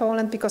love being in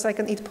Poland because I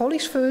can eat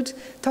Polish food,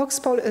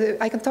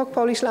 I can talk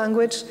Polish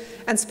language,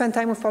 and spend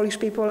time with Polish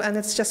people, and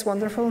it's just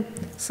wonderful.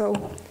 So,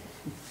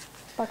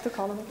 back to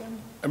Colin again.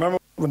 I remember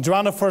when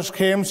Joanna first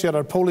came, she had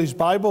her Polish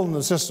Bible, and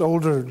there's this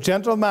older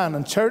gentleman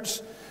in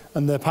church,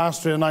 and the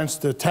pastor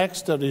announced the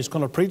text that he's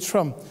going to preach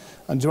from.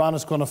 And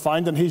Joanna's going to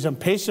find, and he's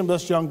impatient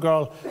with this young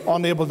girl,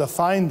 unable to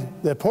find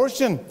the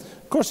portion.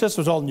 Of course, this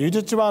was all new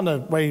to Joanna,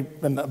 way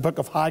in the book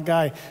of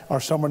Haggai or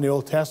somewhere in the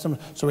Old Testament.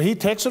 So he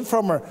takes it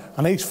from her,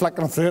 and he's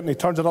flicking through it, and he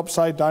turns it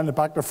upside down, the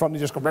back to the front, and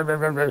he just goes, rah,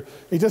 rah, rah.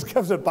 He just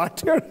gives it back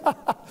to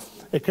her.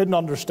 He couldn't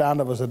understand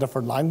it was a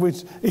different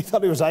language. He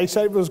thought his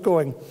eyesight was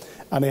going,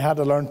 and he had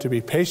to learn to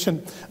be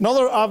patient.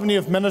 Another avenue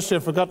of ministry I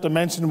forgot to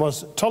mention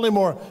was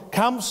Tullymore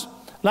camps.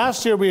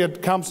 Last year we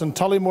had camps in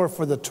Tullymore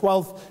for the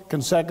 12th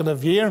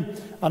consecutive year,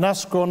 and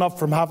that's grown up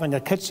from having a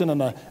kitchen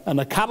and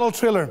a cattle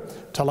trailer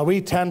to a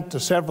wee tent to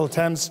several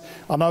tents,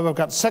 and now we've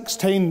got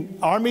 16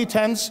 army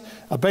tents,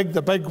 the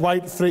big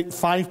white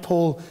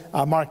 5-pole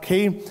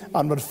marquee,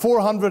 and with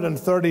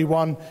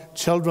 431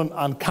 children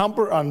and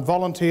camper and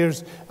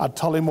volunteers at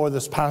Tullymore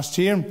this past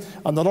year.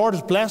 And the Lord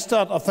has blessed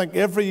that, I think,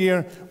 every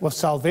year with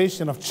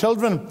salvation of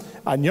children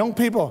and young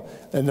people.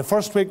 In the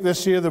first week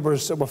this year, there were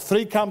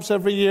 3 camps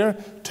every year,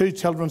 2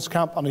 children's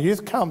camp and a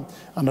youth camp.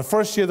 And the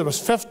first year there was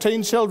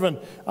 15 children,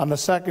 and the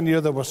second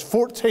year there was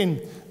 14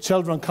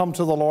 children come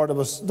to the Lord. There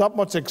was that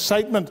much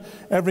excitement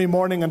every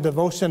morning in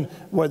devotion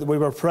where we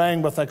were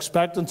praying with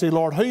expectancy,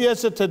 Lord, who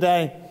is it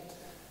today?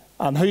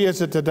 And who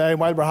is it today?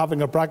 While we're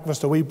having a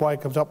breakfast, a wee boy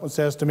comes up and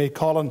says to me,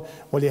 Colin,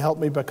 will you help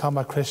me become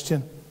a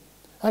Christian?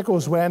 I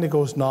goes, when? He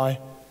goes, now.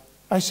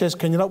 I says,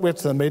 can you not wait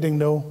to the meeting?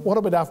 No. What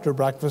about after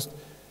breakfast?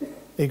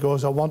 He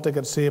goes, I want to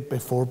get saved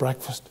before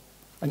breakfast.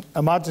 And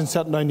imagine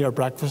sitting down your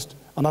breakfast,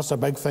 and that's a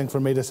big thing for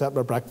me to set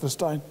my breakfast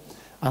down,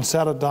 and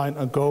set it down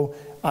and go.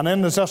 And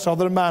then there's this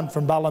other man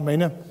from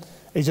Ballymena.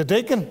 He's a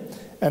deacon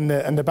in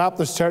the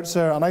Baptist church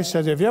there. And I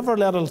said, have you ever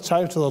led a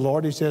child to the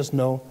Lord? He says,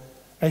 no.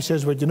 I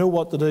says, would you know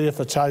what to do if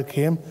a child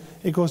came?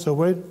 He goes, I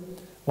would.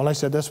 Well, I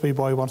said, this wee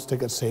boy wants to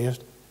get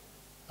saved.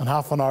 And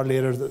half an hour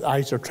later, the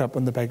eyes are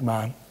tripping the big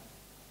man,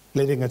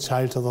 leading a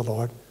child to the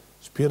Lord.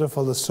 It's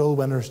beautiful, the soul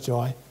winner's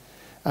joy.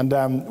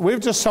 And we've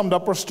just summed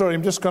up our story.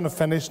 I'm just going to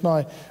finish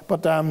now.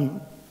 But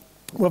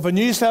we have a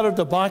newsletter at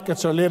the back.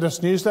 It's our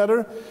latest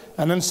newsletter.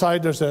 And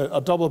inside there's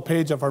a double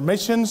page of our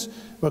missions.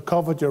 We'll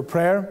cover your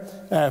prayer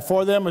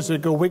for them as we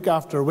go week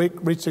after week,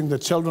 reaching the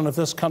children of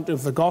this country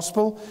with the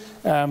gospel.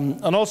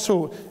 And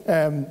also,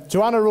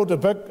 Joanna wrote a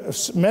book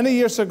many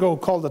years ago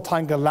called The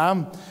Tangled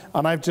Lamb.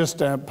 And I've just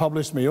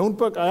published my own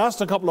book. I asked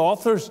a couple of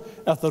authors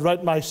if they'd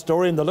write my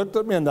story, and they looked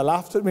at me and they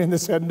laughed at me and they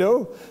said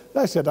no.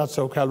 I said, that's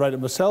okay, I'll write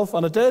it myself.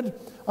 And I did.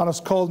 And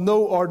it's called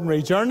No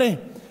Ordinary Journey.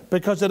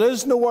 Because it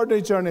is no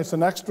ordinary journey, it's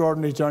an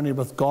extraordinary journey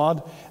with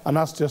God. And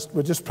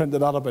we just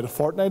printed that about a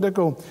fortnight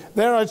ago.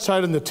 They're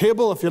outside on the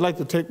table. If you'd like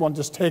to take one,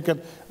 just take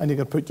it, and you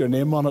can put your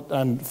name on it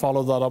and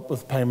follow that up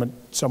with payment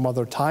some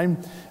other time.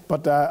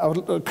 But I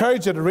would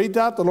encourage you to read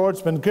that. The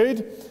Lord's been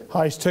good.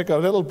 How He's took a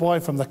little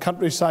boy from the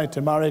countryside to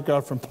marry a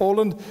girl from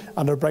Poland,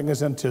 and to bring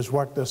us into His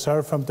work to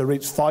serve Him, to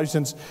reach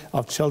thousands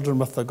of children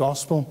with the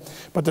gospel.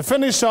 But to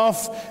finish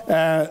off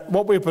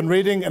what we've been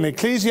reading in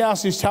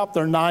Ecclesiastes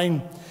chapter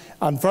 9,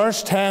 and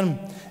verse 10,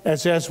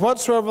 it says,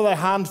 whatsoever thy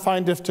hand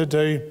findeth to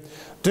do,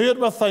 do it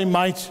with thy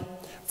might,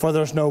 for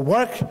there's no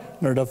work,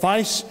 nor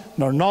device,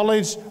 nor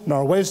knowledge,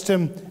 nor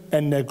wisdom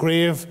in the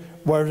grave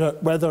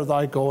whither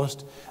thou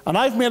goest. And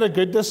I've made a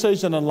good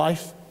decision in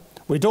life.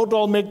 We don't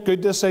all make good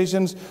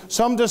decisions.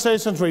 Some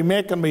decisions we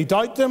make and we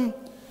doubt them.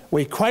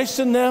 We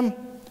question them.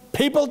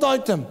 People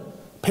doubt them.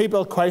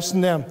 People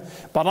question them.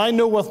 But I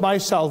know with my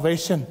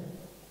salvation,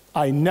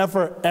 I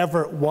never,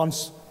 ever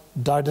once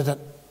doubted it.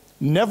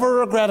 Never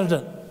regretted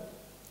it.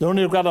 The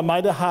only regret I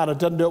might have had, I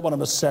didn't do it when I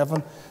was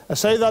 7. I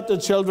say that to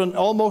children.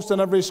 Almost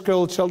in every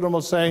school, children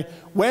will say,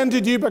 when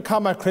did you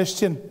become a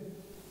Christian?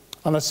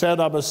 And I said,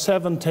 I was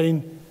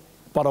 17,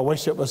 but I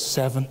wish it was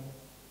 7.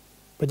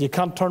 But you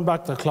can't turn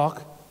back the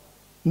clock.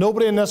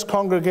 Nobody in this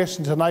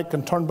congregation tonight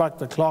can turn back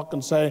the clock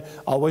and say,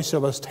 I wish it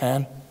was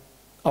 10.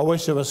 I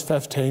wish it was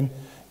 15.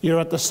 You're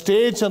at the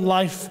stage in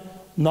life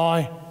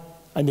now,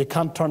 and you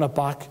can't turn it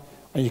back,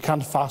 and you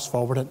can't fast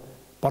forward it,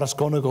 but it's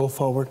going to go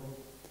forward.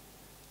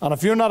 And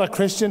if you're not a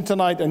Christian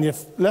tonight, and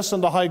you've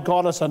listened to how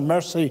God has had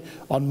mercy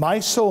on my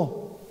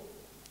soul,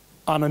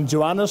 and in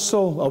Joanna's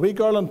soul, a wee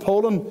girl in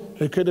Poland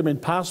who could have been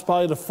passed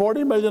by to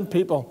 40 million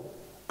people,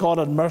 God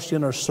had mercy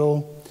on her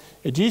soul.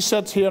 If you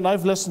sit here, and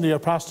I've listened to your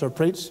pastor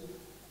preach,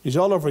 he's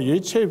all over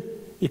YouTube.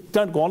 You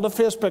don't go onto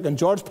Facebook and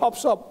George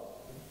pops up.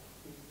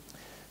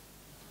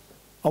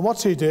 And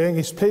what's he doing?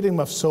 He's pleading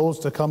with souls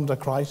to come to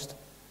Christ.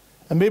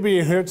 And maybe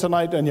you're here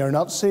tonight and you're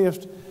not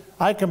saved.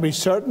 I can be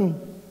certain,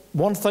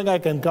 one thing I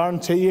can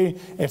guarantee you,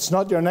 it's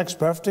not your next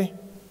birthday.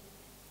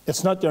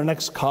 It's not your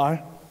next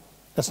car.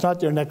 It's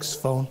not your next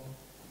phone.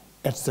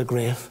 It's the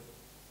grave.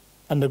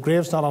 And the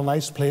grave's not a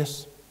nice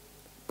place,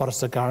 but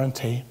it's a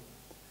guarantee.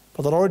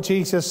 For the Lord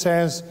Jesus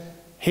says,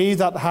 he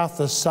that hath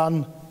the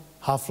Son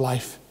hath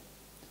life.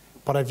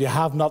 But if you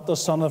have not the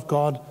Son of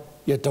God,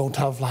 you don't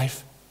have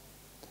life.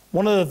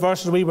 One of the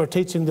verses we were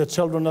teaching the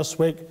children this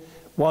week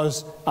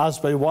was, as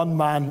by one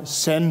man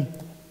sin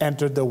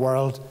entered the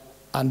world,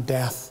 and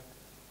death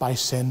by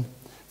sin.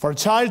 For a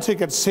child to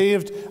get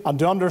saved and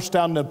to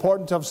understand the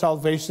importance of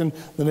salvation,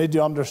 they need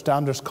to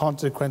understand there's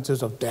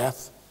consequences of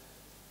death.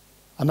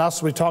 And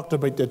that's what we talked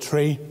about the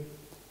tree.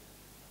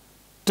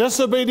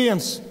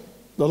 Disobedience.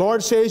 The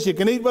Lord says you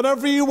can eat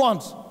whatever you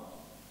want,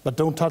 but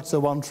don't touch the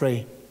one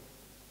tree.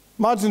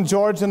 Imagine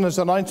George in his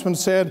announcement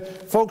said,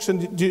 folks,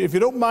 if you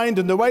don't mind,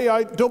 on the way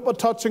out, don't be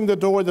touching the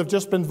door, they've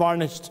just been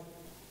varnished.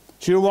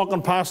 So you're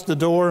walking past the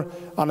door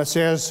and it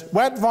says,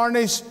 wet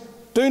varnish,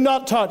 do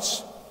not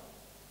touch.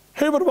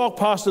 Who would walk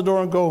past the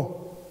door and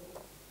go,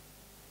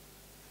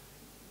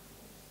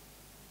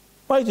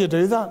 why do you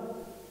do that?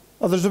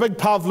 Well, there's a big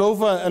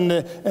pavlova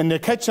in the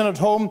kitchen at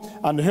home,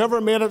 and whoever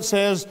made it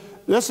says,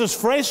 this is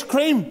fresh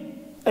cream.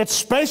 It's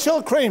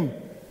special cream.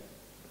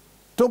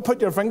 Don't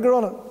put your finger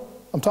on it.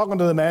 I'm talking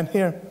to the men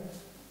here.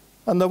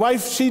 And the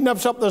wife, she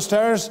nips up the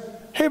stairs.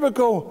 Here we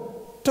go.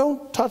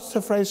 Don't touch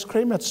the fresh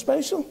cream. It's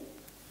special.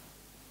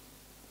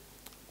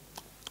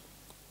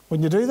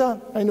 When you do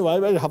that, I know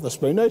I have the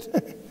spoon out.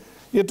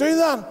 You do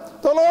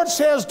that. The Lord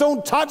says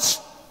don't touch.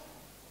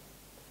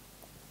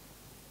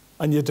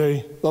 And you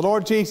do. The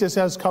Lord Jesus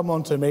says, come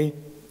unto me.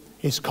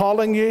 He's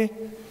calling you.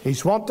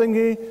 He's wanting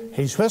you.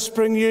 He's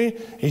whispering you.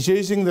 He's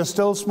using the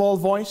still small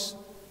voice.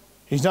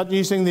 He's not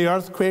using the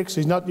earthquakes.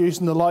 He's not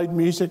using the loud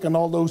music and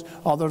all those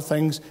other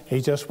things.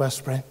 He's just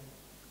whispering.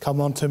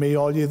 Come unto me,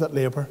 all you that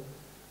labour.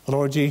 The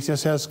Lord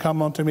Jesus says,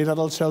 come unto me,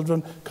 little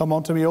children. Come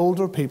unto me,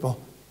 older people.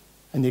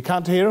 And you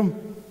can't hear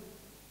him.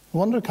 I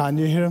wonder, can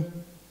you hear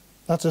him?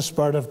 That's the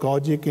Spirit of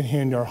God you can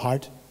hear in your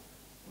heart.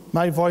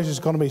 My voice is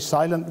going to be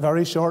silent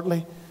very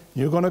shortly.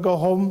 You're going to go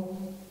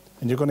home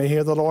and you're going to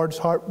hear the Lord's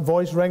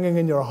voice ringing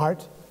in your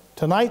heart.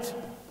 Tonight,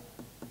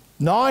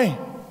 now,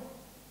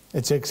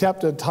 it's the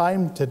accepted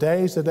time.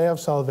 Today is the day of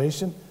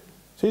salvation.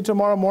 See,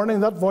 tomorrow morning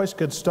that voice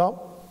could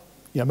stop.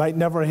 You might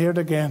never hear it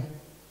again.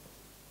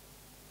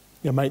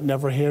 You might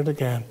never hear it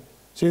again.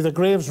 See, the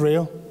grave's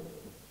real.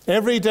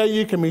 Every day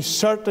you can be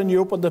certain you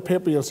open the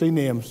paper, you'll see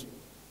names.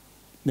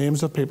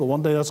 Names of people.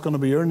 One day that's going to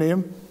be your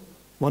name.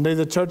 One day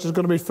the church is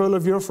going to be full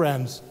of your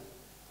friends.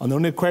 And the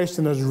only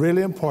question that's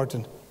really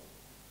important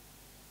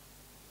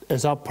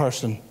is that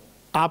person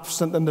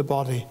absent in the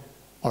body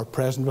or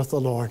present with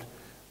the Lord.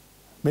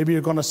 Maybe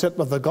you're going to sit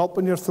with a gulp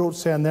in your throat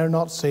saying they're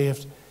not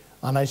saved,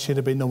 and I should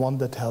have been the one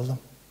to tell them.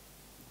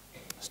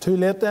 It's too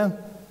late then.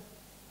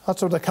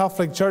 That's what the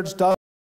Catholic Church does.